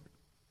heart.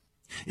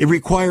 It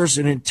requires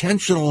an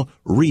intentional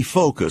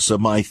refocus of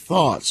my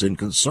thoughts and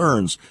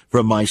concerns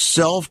from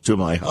myself to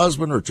my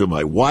husband or to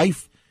my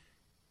wife.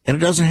 And it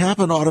doesn't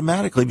happen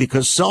automatically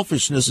because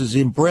selfishness is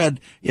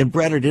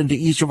embedded into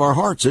each of our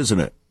hearts, isn't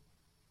it?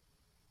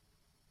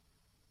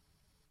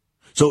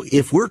 So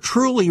if we're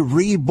truly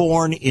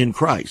reborn in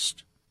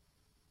Christ,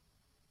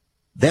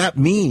 that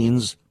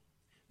means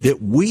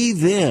that we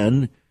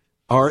then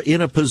are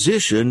in a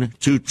position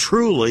to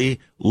truly,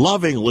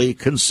 lovingly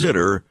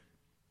consider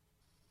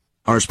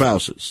our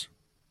spouses.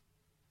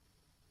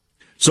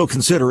 So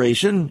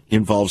consideration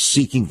involves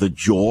seeking the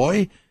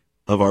joy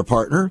of our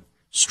partner,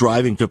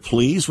 striving to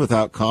please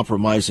without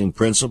compromising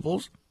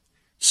principles,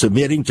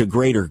 submitting to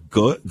greater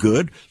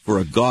good for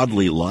a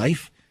godly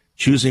life,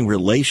 choosing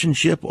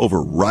relationship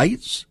over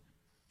rights,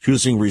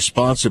 choosing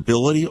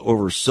responsibility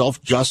over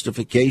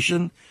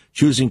self-justification,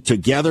 choosing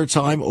together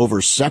time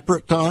over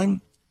separate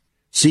time,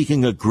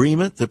 seeking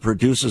agreement that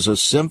produces a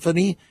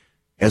symphony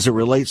as it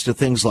relates to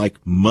things like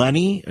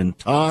money and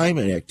time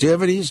and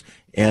activities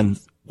and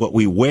what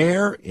we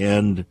wear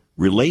and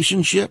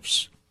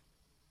relationships.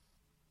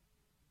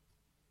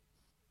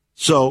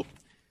 So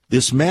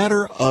this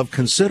matter of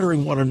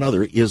considering one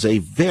another is a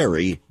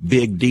very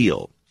big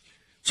deal.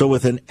 So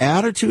with an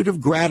attitude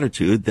of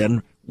gratitude,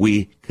 then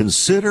we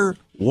consider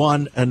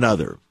one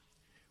another.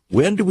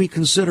 When do we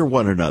consider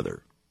one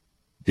another?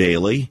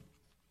 Daily.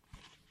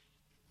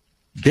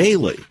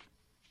 Daily.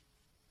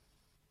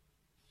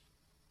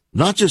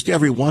 Not just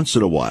every once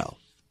in a while.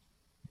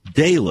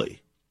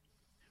 Daily.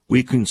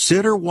 We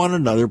consider one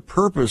another,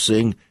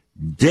 purposing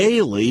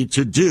daily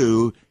to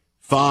do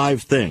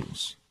 5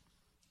 things.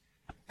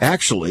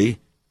 Actually,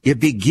 it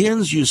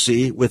begins, you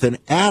see, with an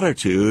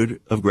attitude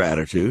of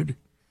gratitude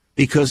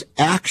because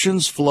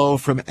actions flow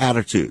from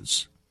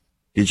attitudes.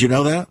 Did you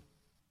know that?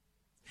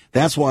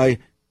 That's why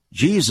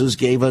Jesus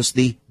gave us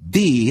the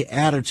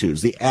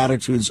attitudes, the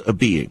attitudes of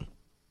being.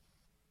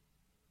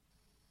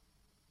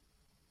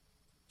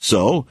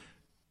 So,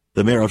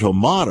 the marital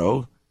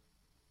motto,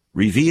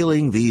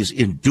 revealing these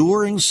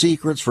enduring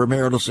secrets for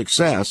marital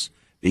success,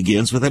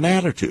 begins with an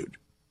attitude.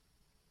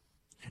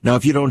 Now,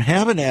 if you don't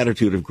have an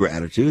attitude of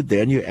gratitude,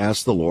 then you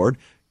ask the Lord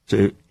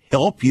to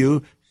help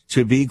you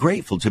to be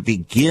grateful, to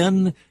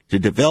begin to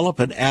develop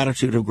an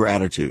attitude of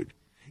gratitude,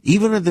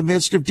 even in the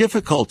midst of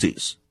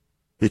difficulties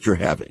that you're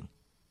having.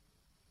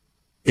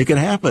 It can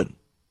happen,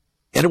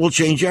 and it will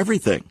change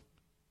everything.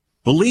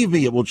 Believe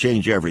me, it will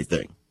change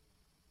everything.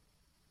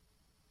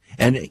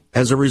 And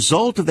as a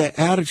result of that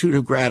attitude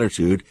of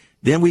gratitude,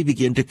 then we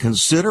begin to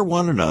consider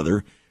one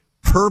another,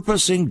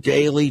 purposing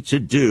daily to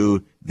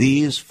do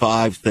these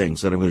 5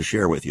 things that I'm going to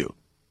share with you.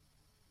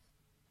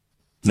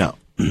 Now,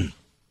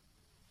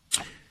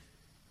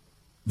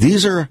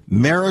 these are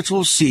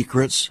marital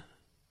secrets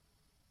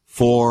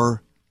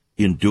for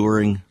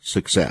enduring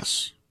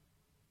success.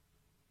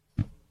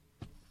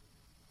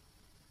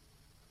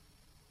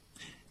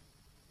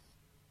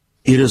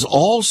 It is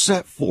all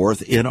set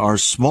forth in our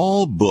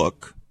small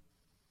book,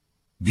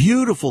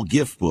 beautiful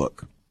gift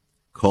book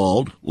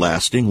called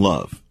Lasting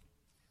Love.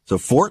 It's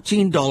a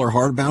 $14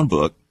 hardbound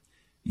book,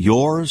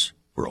 yours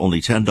for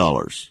only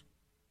 $10.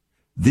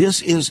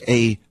 This is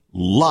a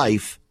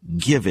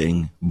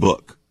life-giving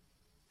book.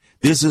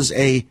 This is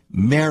a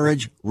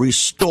marriage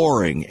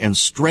restoring and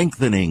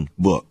strengthening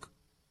book.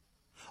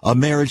 A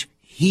marriage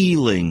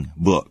healing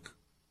book.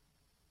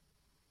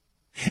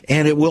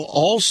 And it will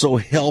also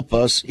help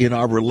us in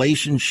our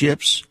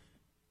relationships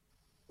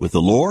with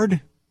the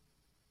Lord,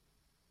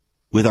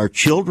 with our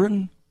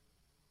children,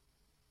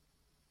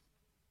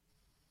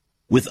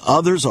 with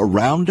others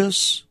around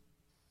us,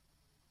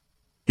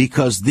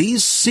 because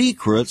these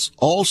secrets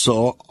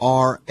also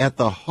are at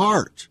the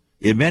heart,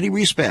 in many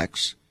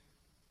respects,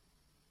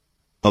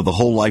 of the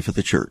whole life of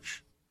the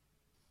church.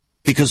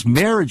 Because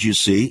marriage, you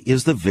see,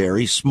 is the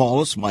very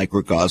smallest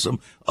microcosm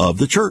of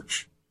the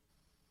church.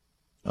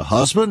 A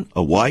husband,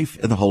 a wife,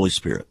 and the Holy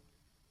Spirit.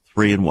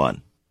 3 in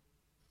 1.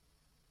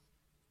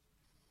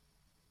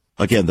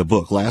 Again, the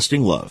book,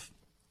 Lasting Love.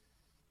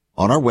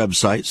 On our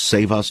website,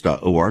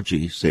 saveus.org,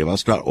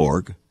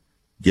 saveus.org.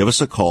 Give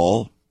us a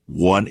call,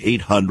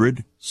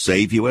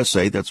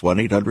 1-800-SAVE-USA. That's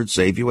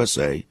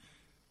 1-800-SAVE-USA.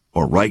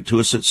 Or write to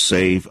us at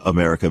Save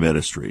America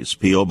Ministries,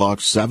 P.O.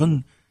 Box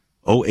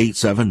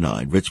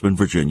 70879, Richmond,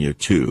 Virginia,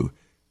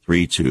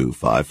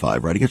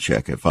 23255. Writing a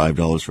check at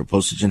 $5 for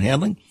postage and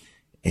handling.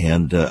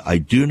 And I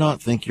do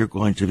not think you're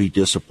going to be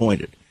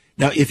disappointed.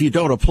 Now, if you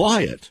don't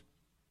apply it,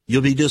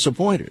 you'll be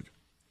disappointed.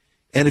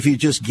 And if you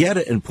just get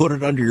it and put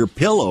it under your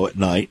pillow at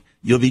night,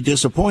 you'll be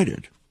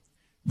disappointed.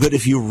 But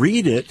if you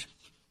read it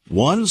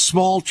one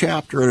small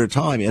chapter at a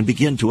time and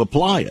begin to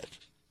apply it,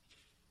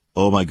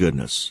 oh my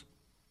goodness.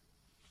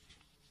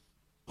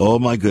 Oh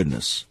my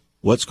goodness.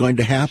 What's going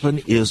to happen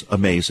is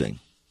amazing.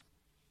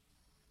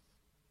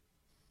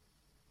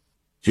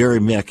 Jerry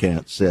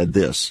Mecant said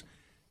this: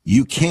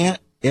 you can't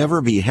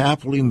ever be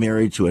happily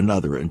married to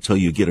another until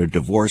you get a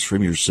divorce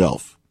from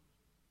yourself.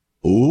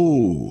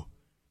 Ooh.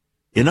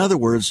 In other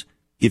words,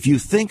 if you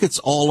think it's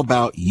all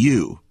about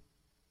you,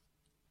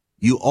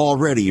 you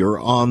already are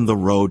on the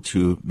road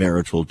to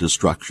marital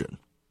destruction.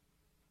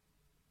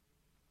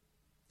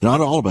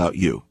 Not all about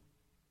you.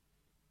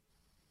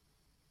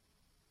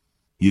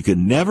 You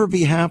can never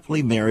be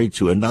happily married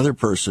to another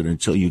person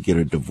until you get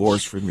a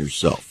divorce from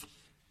yourself.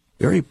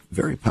 Very,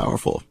 very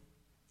powerful.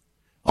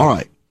 All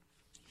right.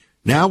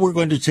 Now we're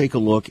going to take a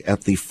look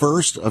at the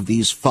first of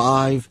these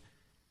 5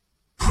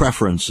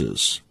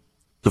 preferences.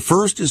 The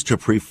first is to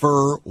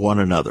prefer one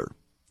another.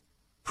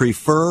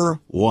 Prefer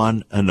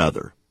one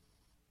another.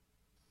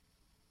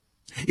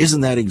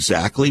 Isn't that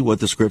exactly what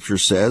the Scripture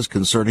says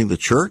concerning the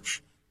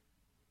church?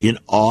 In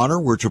honor,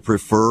 we're to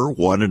prefer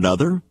one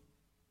another.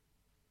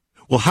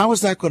 Well, how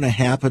is that going to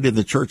happen in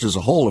the church as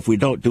a whole if we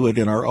don't do it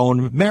in our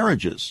own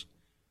marriages?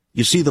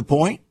 You see the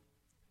point?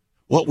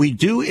 What we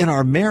do in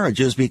our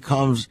marriages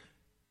becomes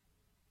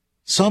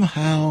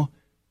somehow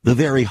the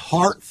very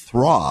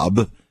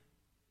heartthrob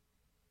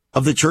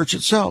of the church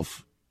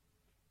itself.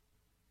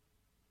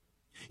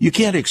 You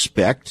can't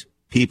expect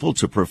people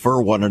to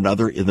prefer one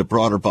another in the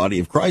broader body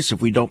of Christ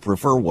if we don't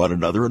prefer one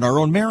another in our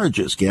own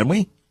marriages, can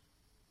we?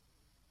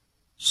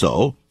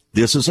 So,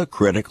 this is a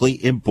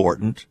critically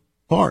important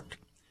part.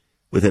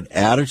 With an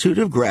attitude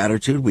of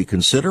gratitude, we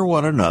consider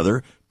one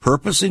another,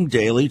 purposing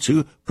daily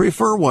to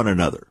prefer one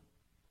another.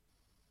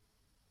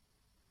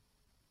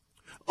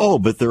 Oh,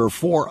 but there are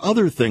 4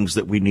 other things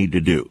that we need to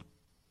do.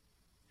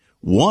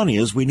 One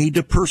is we need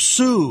to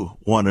pursue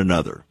one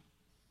another.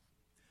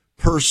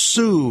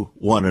 Pursue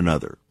one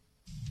another.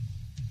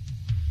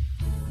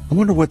 I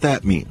wonder what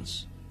that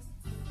means.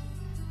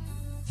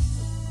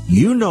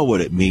 You know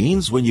what it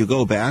means when you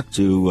go back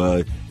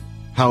to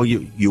how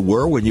you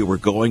were when you were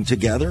going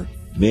together.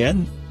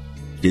 Men,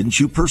 didn't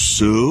you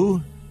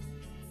pursue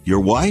your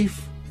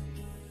wife?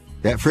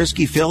 That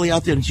frisky filly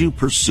out there, didn't you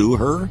pursue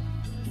her?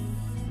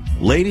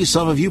 Ladies,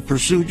 some of you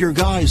pursued your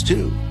guys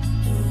too.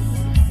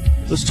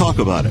 Let's talk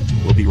about it.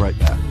 We'll be right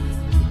back.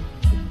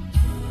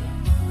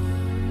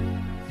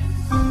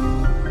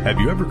 Have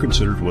you ever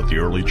considered what the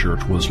early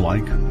church was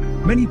like?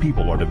 Many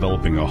people are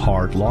developing a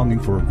heart longing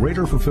for a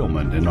greater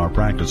fulfillment in our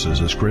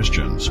practices as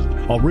Christians.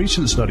 A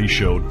recent study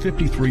showed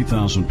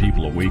 53,000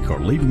 people a week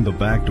are leaving the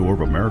back door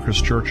of America's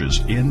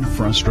churches in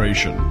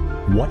frustration.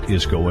 What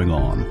is going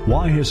on?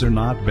 Why has there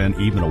not been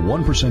even a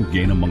 1%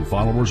 gain among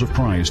followers of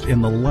Christ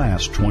in the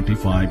last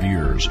 25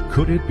 years?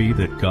 Could it be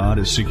that God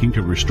is seeking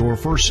to restore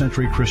first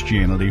century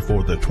Christianity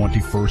for the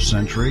 21st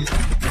century?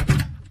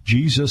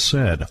 Jesus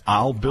said,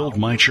 I'll build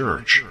my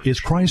church. Is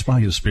Christ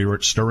by His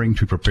Spirit stirring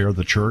to prepare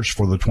the church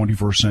for the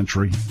 21st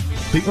century?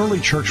 The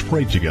early church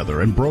prayed together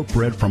and broke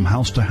bread from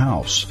house to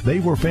house. They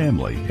were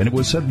family, and it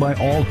was said by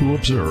all who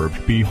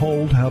observed,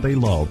 behold how they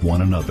love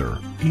one another.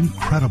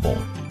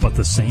 Incredible. But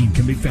the same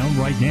can be found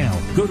right now.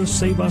 Go to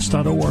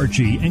saveus.org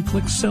and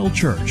click Cell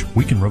Church.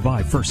 We can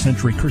revive first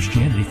century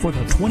Christianity for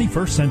the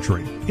 21st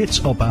century. It's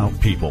about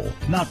people,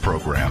 not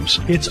programs.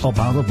 It's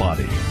about a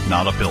body,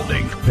 not a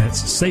building.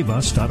 That's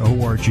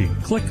saveus.org.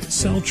 Click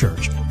Cell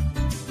Church.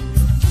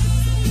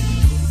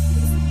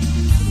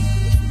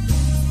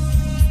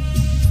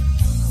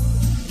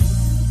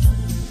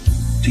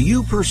 Do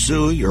you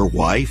pursue your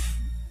wife?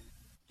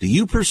 Do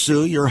you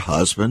pursue your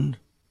husband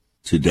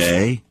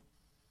today?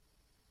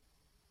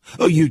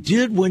 Oh, you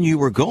did when you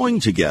were going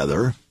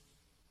together.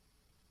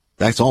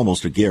 That's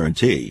almost a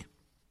guarantee.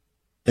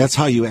 That's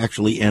how you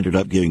actually ended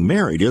up getting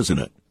married, isn't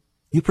it?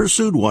 You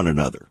pursued one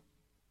another.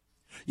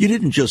 You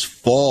didn't just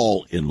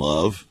fall in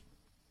love.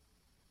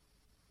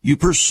 You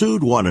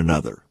pursued one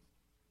another.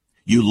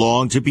 You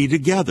longed to be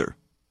together.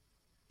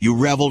 You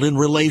reveled in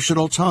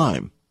relational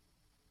time.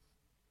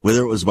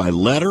 Whether it was by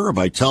letter or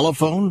by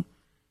telephone,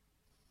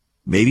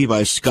 maybe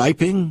by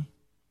Skyping,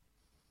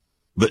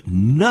 but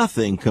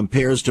nothing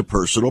compares to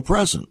personal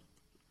presence.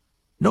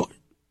 No,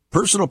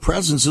 personal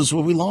presence is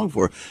what we long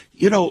for.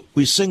 You know,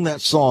 we sing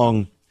that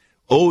song,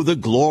 "Oh, the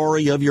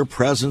glory of your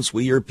presence,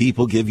 we your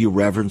people give you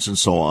reverence," and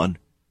so on.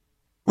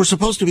 We're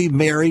supposed to be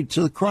married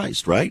to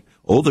Christ, right?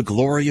 Oh, the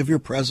glory of your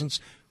presence.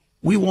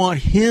 We want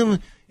him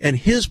and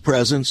his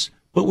presence,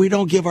 but we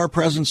don't give our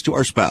presence to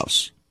our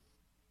spouse.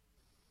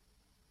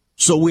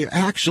 So we're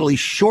actually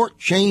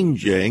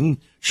short-circuiting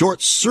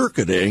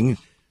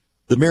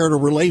the marital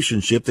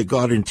relationship that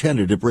God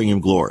intended to bring him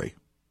glory.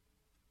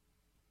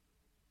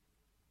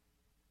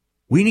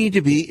 We need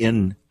to be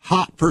in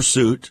hot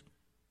pursuit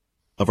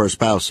of our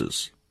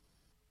spouses.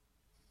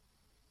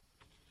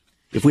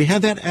 If we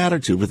had that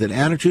attitude, with an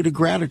attitude of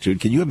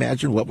gratitude, can you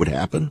imagine what would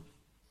happen?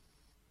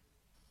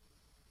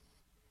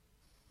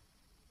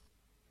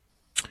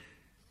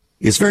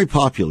 It's very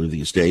popular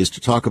these days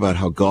to talk about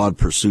how God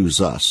pursues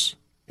us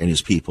and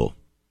his people,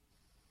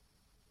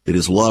 that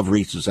his love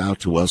reaches out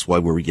to us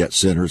while we're yet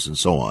sinners and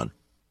so on.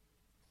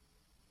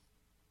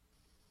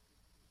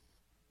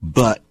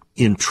 But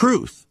in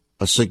truth,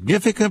 a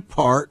significant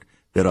part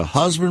that a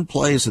husband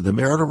plays in the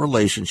marital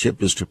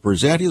relationship is to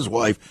present his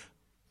wife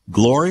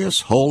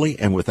glorious, holy,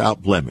 and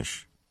without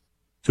blemish,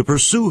 to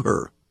pursue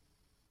her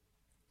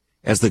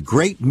as the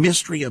great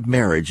mystery of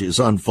marriage is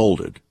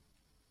unfolded.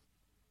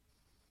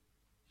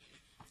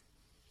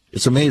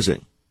 It's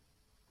amazing.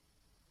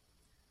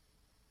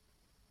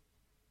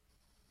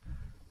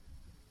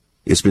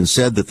 It's been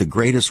said that the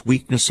greatest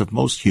weakness of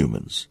most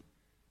humans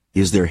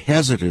is their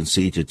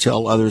hesitancy to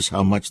tell others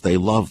how much they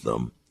love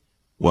them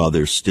while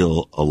they're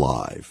still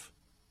alive.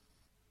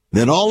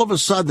 Then all of a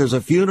sudden there's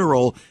a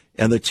funeral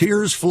and the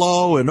tears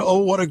flow and, oh,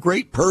 what a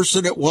great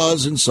person it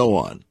was, and so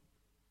on.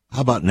 How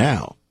about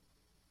now?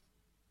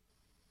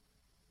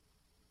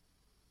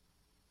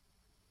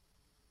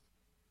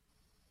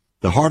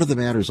 The heart of the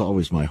matter is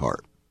always my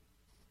heart.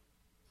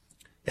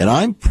 And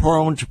I'm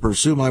prone to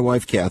pursue my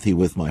wife, Kathy,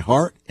 with my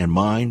heart and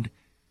mind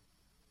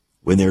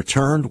when they're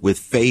turned with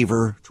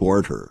favor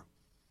toward her.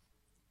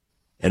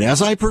 And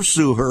as I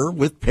pursue her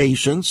with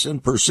patience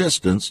and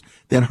persistence,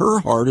 then her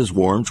heart is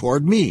warm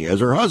toward me as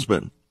her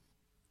husband.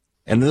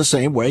 And in the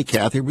same way,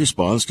 Kathy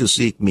responds to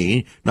seek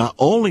me not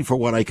only for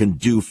what I can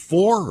do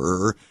for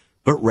her,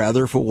 but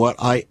rather for what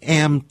I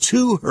am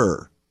to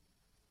her.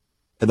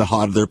 And the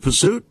hotter their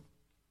pursuit,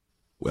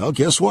 well,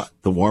 guess what?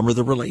 The warmer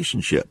the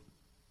relationship.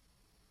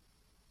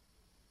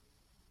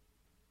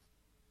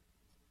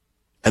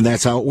 And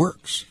that's how it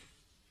works.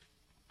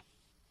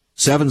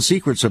 7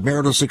 secrets of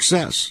marital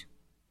success.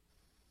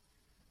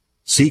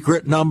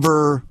 Secret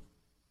number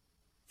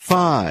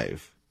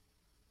 5.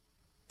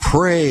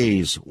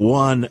 Praise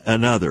one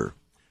another.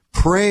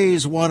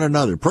 Praise one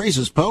another. Praise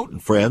is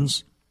potent,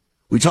 friends.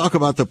 We talk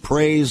about the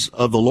praise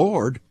of the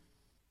Lord,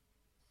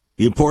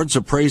 the importance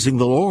of praising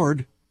the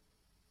Lord.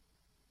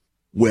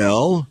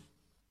 Well,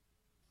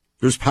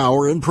 there's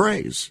power in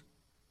praise.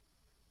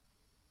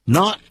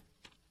 Not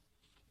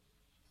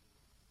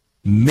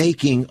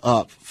making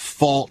up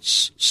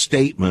false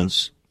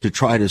statements to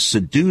try to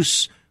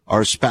seduce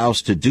our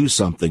spouse to do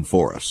something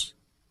for us.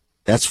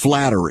 That's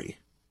flattery.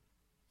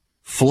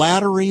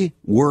 Flattery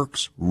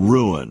works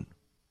ruin.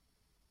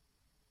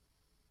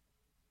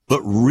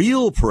 But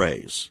real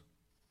praise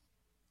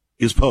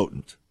is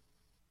potent.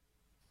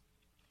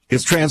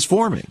 It's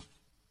transforming.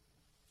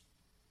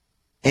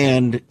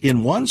 And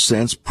in one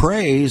sense,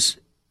 praise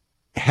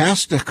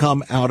has to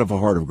come out of a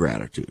heart of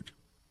gratitude.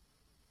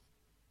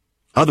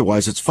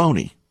 Otherwise, it's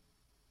phony.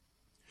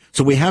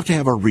 So we have to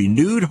have a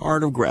renewed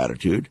heart of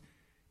gratitude.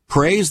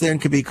 Praise then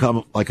can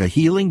become like a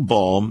healing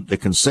balm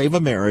that can save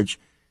a marriage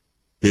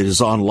that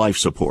is on life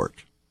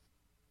support.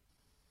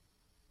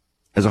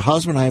 As a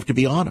husband, I have to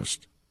be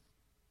honest.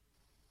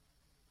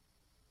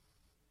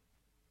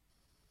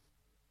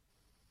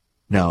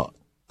 Now,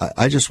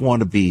 I just want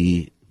to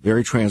be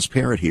very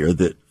transparent here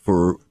that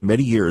for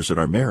many years in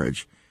our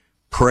marriage,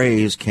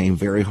 praise came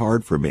very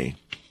hard for me.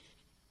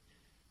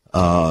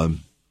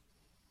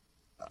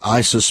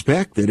 I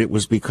suspect that it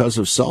was because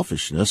of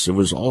selfishness. It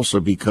was also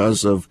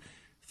because of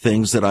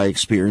things that I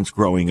experienced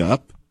growing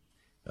up.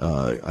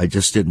 I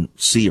just didn't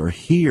see or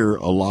hear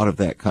a lot of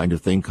that kind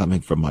of thing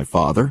coming from my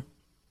father.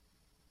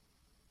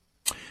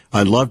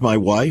 I loved my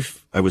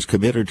wife. I was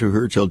committed to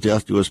her till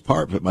death do us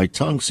part, but my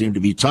tongue seemed to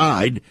be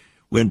tied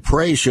when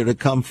praise should have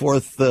come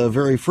forth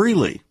very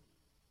freely.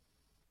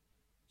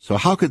 So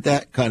how could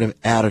that kind of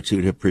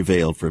attitude have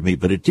prevailed for me?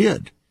 But it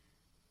did.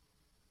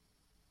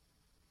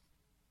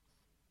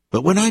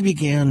 But when I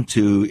began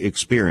to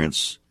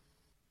experience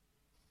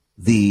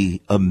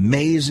the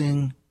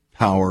amazing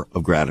power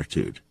of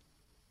gratitude,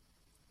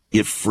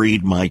 It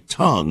freed my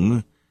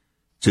tongue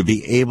to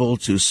be able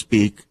to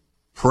speak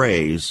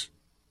praise,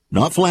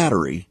 not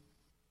flattery,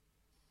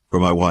 for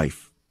my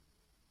wife.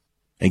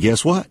 And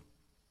guess what?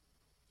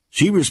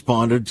 She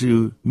responded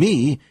to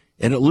me,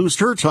 and it loosed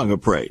her tongue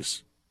of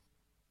praise.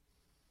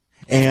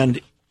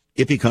 And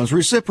it becomes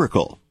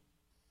reciprocal.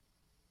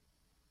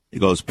 It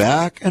goes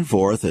back and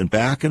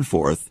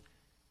forth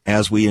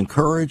as we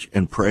encourage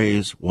and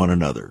praise one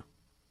another.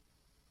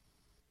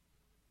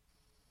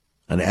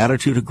 An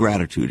attitude of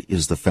gratitude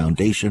is the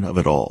foundation of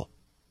it all.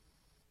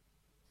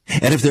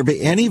 And if there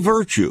be any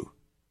virtue,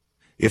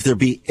 if there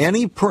be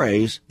any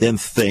praise, then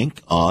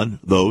think on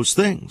those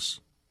things.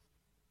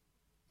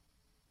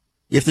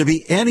 If there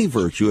be any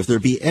virtue, if there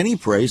be any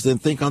praise, then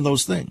think on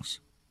those things.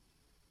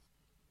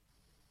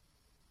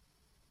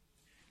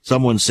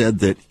 Someone said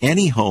that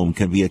any home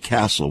can be a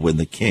castle when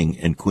the king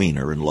and queen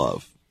are in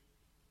love.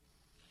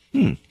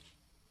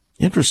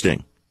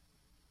 Interesting.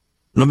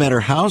 No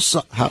matter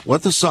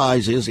what the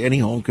size is, any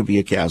home can be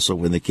a castle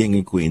when the king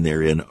and queen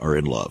therein are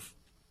in love.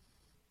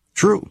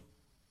 True.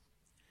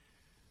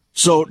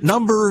 So,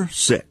 number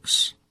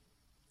 6,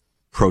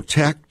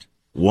 protect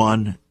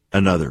one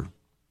another.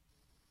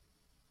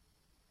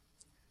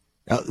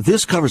 Now,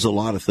 this covers a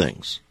lot of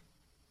things.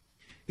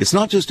 It's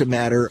not just a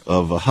matter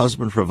of a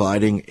husband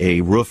providing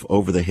a roof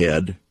over the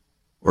head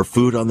or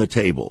food on the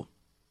table.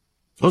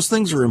 Those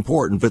things are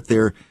important, but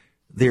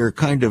they're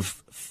kind of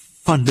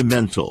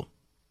fundamental.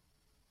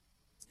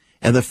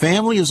 And the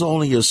family is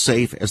only as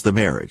safe as the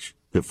marriage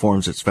that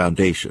forms its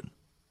foundation.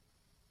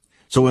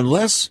 So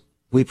unless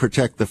we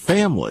protect the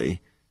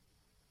family,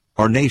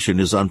 our nation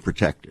is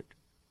unprotected.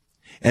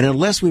 And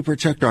unless we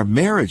protect our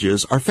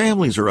marriages, our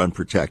families are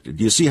unprotected.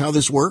 Do you see how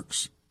this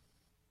works?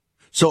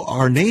 So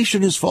our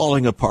nation is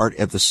falling apart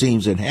at the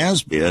seams and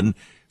has been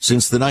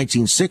since the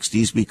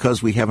 1960s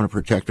because we haven't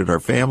protected our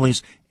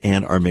families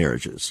and our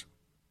marriages.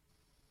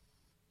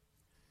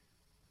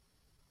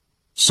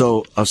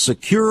 So a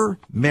secure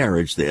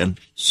marriage then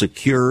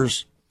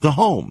secures the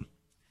home,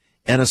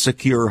 and a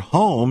secure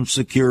home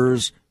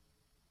secures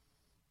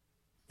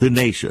the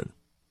nation.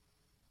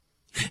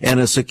 And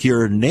a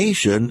secure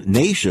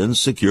nations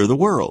secure the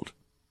world.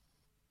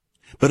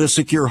 But a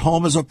secure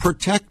home is a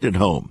protected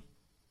home.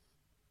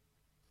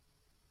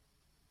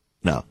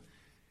 Now,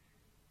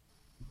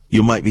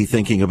 you might be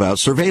thinking about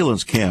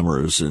surveillance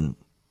cameras and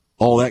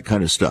all that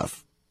kind of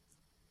stuff.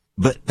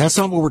 But that's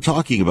not what we're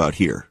talking about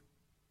here.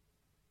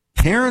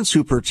 Parents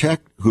who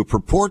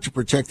purport to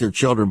protect their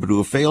children but who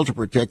have failed to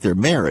protect their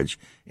marriage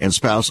and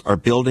spouse are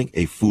building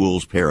a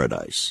fool's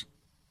paradise.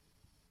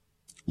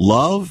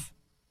 Love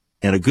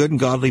and a good and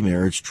godly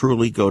marriage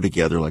truly go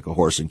together like a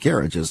horse and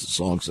carriage, as the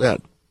song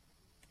said.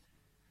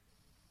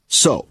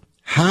 So,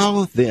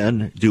 how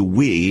then do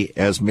we,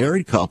 as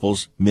married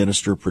couples,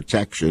 minister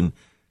protection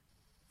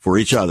for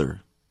each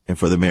other and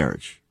for the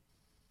marriage?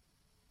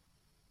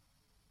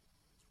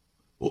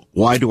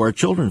 Why do our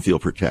children feel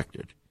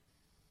protected?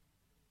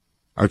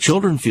 Our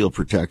children feel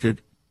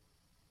protected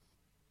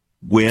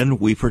when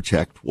we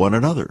protect one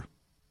another.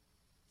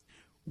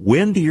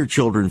 When do your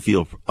children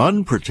feel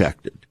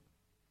unprotected?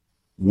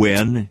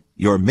 When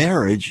your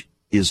marriage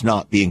is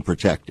not being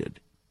protected.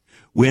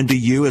 When do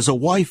you as a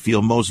wife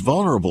feel most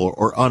vulnerable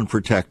or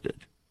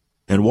unprotected?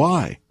 And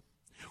why?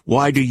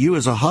 Why do you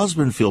as a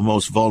husband feel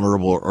most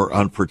vulnerable or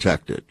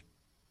unprotected?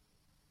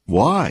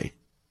 Why?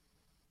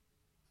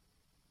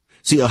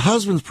 See, a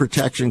husband's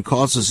protection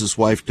causes his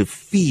wife to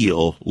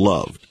feel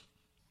loved.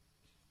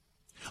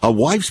 A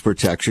wife's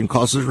protection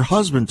causes her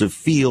husband to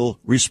feel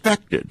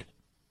respected.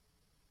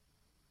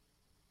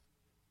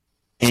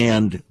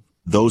 And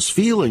those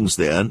feelings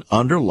then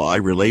underlie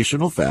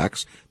relational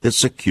facts that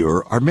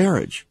secure our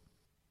marriage.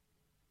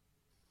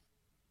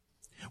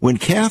 When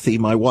Kathy,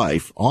 my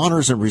wife,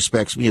 honors and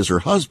respects me as her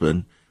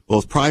husband,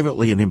 both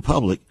privately and in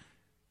public,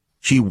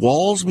 she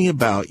walls me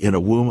about in a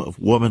womb of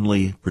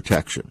womanly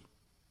protection.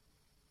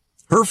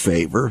 Her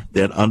favor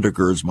then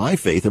undergirds my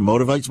faith and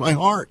motivates my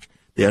heart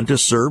then to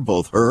serve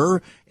both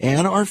her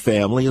and our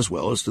family as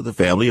well as to the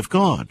family of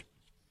God.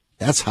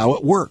 That's how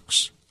it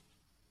works.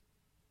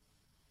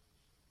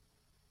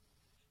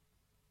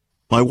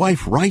 My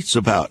wife writes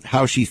about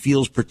how she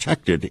feels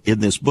protected in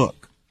this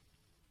book.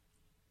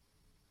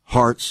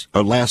 Hearts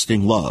are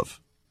lasting love,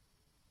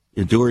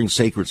 enduring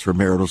secrets for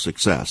marital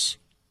success.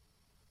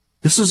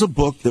 This is a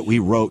book that we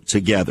wrote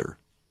together.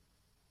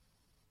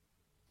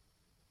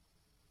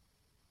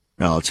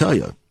 Now, I'll tell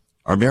you,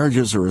 our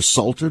marriages are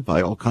assaulted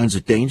by all kinds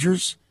of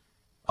dangers,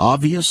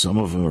 obvious, some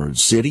of them are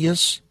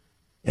insidious,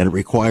 and it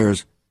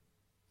requires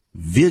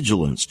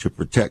vigilance to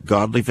protect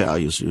godly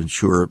values to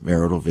ensure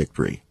marital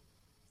victory.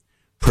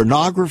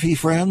 Pornography,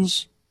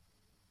 friends,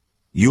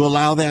 you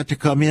allow that to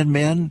come in,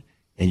 men,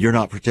 and you're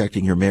not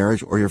protecting your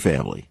marriage or your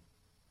family.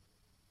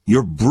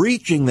 You're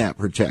breaching that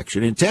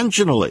protection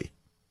intentionally.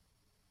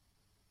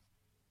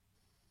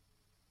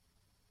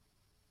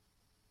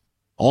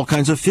 All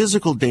kinds of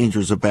physical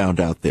dangers abound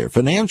out there,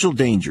 financial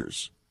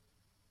dangers.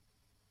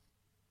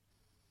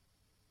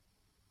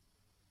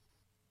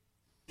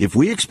 If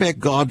we expect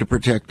God to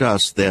protect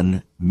us,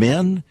 then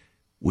men,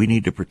 we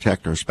need to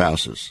protect our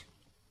spouses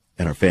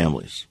and our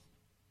families.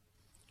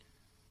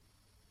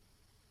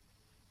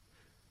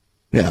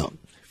 Now,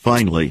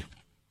 finally,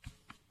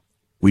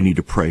 we need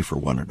to pray for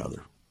one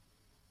another.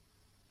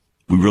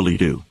 We really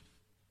do.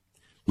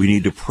 We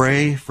need to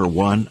pray for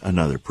one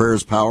another. Prayer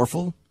is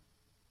powerful.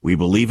 We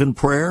believe in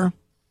prayer.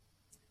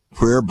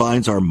 Prayer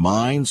binds our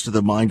minds to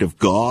the mind of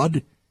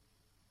God.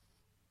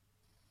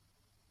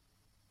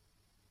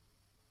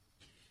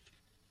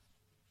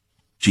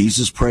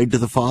 Jesus prayed to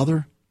the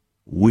Father.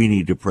 We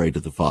need to pray to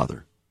the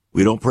Father.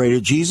 We don't pray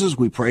to Jesus,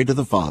 we pray to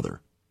the Father.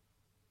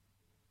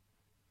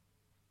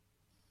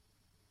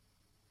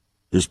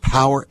 There's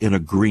power in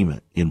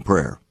agreement in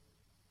prayer.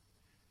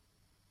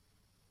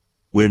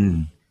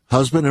 When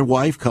husband and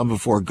wife come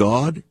before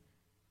God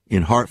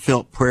in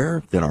heartfelt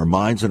prayer, then our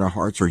minds and our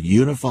hearts are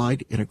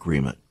unified in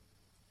agreement.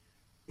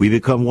 We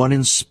become one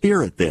in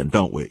spirit then,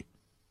 don't we?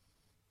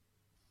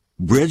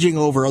 Bridging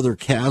over other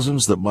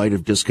chasms that might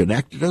have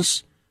disconnected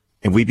us,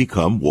 and we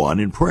become one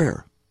in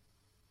prayer.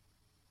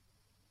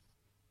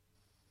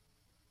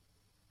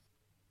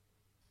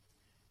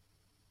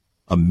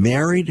 A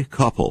married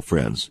couple,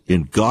 friends,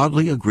 in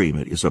godly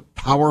agreement is a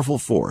powerful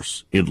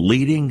force in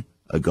leading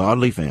a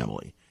godly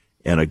family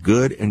and a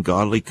good and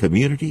godly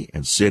community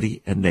and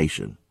city and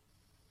nation.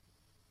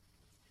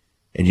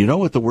 And you know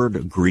what the word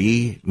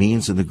agree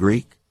means in the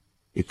Greek?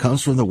 It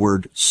comes from the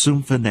word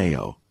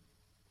symphoneo.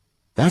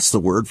 That's the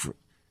word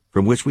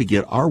from which we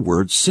get our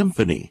word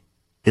symphony.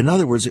 In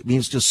other words, it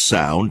means to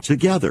sound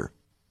together.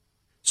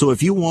 So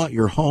if you want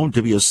your home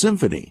to be a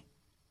symphony,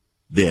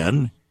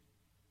 then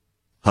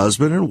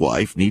husband and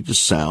wife need to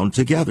sound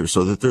together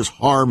so that there's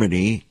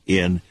harmony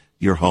in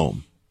your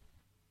home.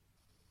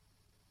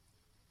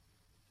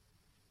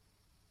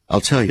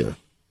 I'll tell you,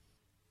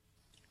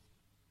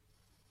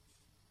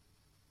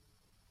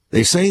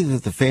 they say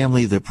that the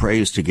family that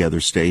prays together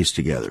stays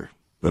together,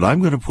 but I'm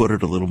going to put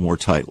it a little more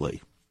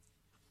tightly.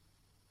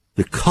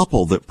 The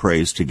couple that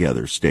prays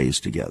together stays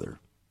together.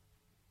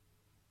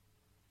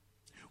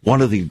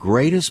 One of the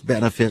greatest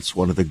benefits,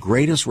 one of the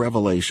greatest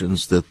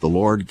revelations that the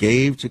Lord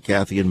gave to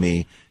Kathy and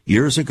me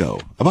years ago,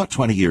 about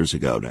 20 years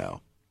ago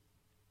now,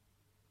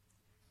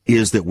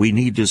 is that we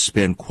need to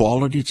spend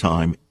quality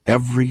time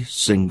every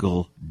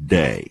single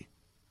day.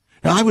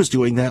 Now, I was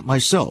doing that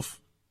myself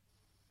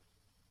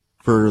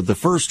for the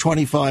first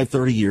 25,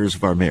 30 years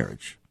of our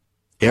marriage.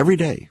 Every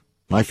day,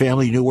 my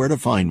family knew where to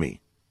find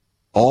me.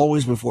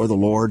 Always before the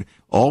Lord,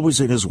 always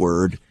in His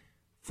Word,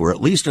 for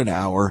at least an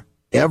hour,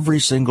 every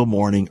single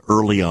morning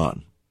early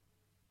on.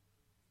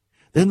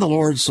 Then the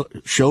Lord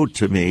showed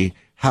to me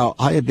how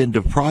I had been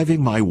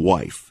depriving my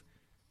wife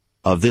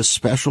of this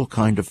special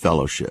kind of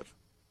fellowship.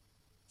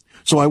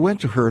 So I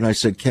went to her and I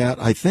said, Kat,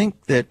 I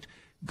think that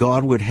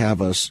God would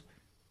have us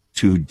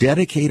to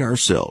dedicate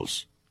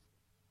ourselves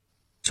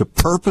to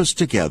purpose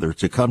together,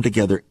 to come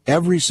together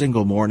every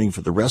single morning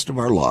for the rest of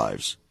our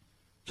lives,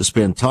 to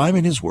spend time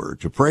in His Word,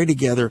 to pray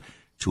together,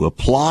 to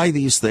apply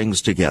these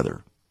things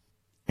together.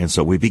 And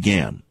so we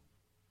began.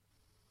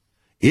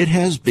 It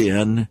has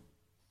been,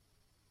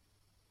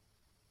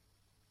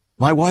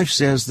 my wife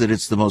says that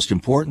it's the most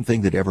important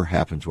thing that ever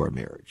happened to our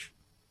marriage.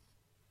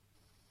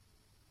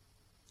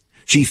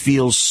 She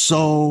feels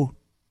so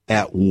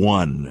at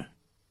one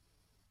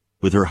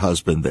with her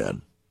husband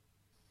then.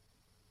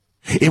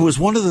 It was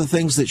one of the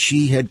things that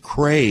she had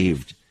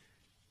craved,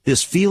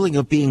 this feeling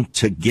of being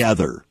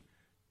together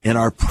in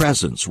our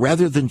presence,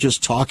 rather than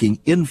just talking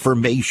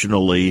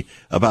informationally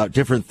about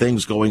different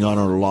things going on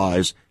in our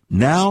lives.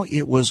 Now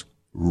it was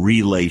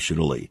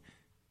relationally,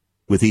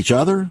 with each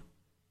other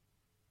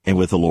and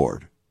with the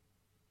Lord.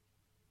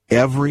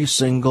 Every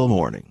single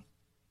morning,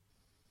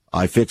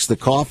 I fix the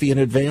coffee in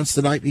advance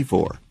the night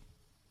before.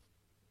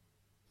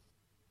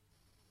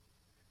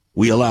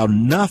 We allow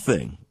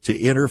nothing to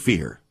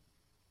interfere.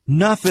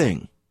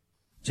 Nothing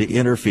to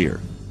interfere.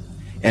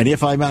 And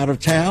if I'm out of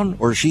town,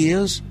 or she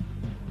is,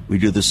 we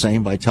do the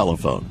same by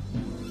telephone.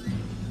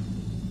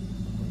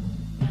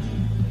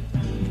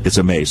 It's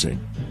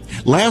amazing.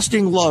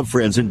 Lasting love,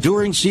 friends,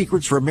 enduring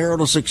secrets for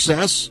marital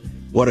success.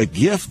 What a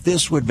gift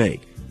this would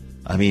make.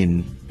 I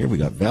mean, here we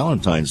got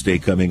Valentine's Day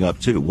coming up,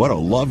 too. What a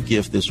love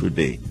gift this would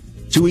be.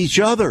 To each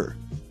other.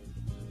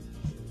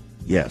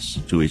 Yes,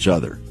 to each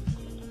other.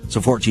 It's a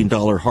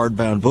 $14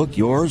 hardbound book,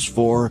 yours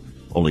for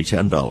only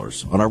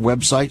 $10. On our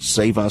website,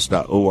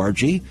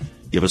 saveus.org.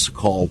 Give us a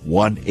call,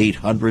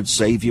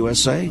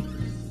 1-800-SAVE-USA.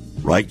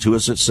 Write to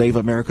us at Save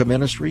America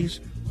Ministries,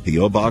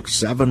 P.O. Box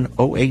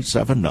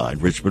 70879,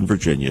 Richmond,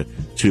 Virginia,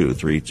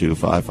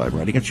 23255.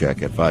 Writing a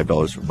check at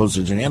 $5 for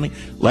postage and handling.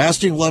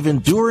 Lasting love,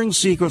 enduring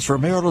secrets for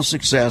marital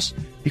success.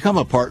 Become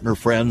a partner,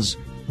 friends.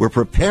 We're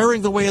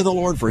preparing the way of the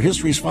Lord for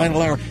history's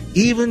final hour,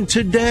 even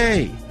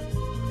today.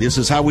 This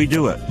is how we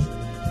do it.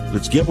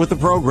 Let's get with the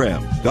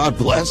program. God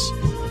bless,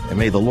 and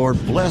may the Lord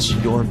bless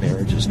your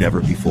marriage as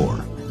never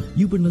before.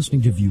 You've been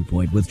listening to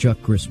Viewpoint with Chuck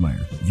Christmeyer.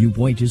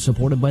 Viewpoint is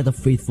supported by the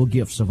faithful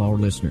gifts of our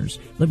listeners.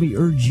 Let me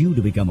urge you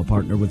to become a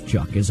partner with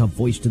Chuck as a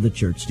voice to the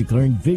church declaring vision.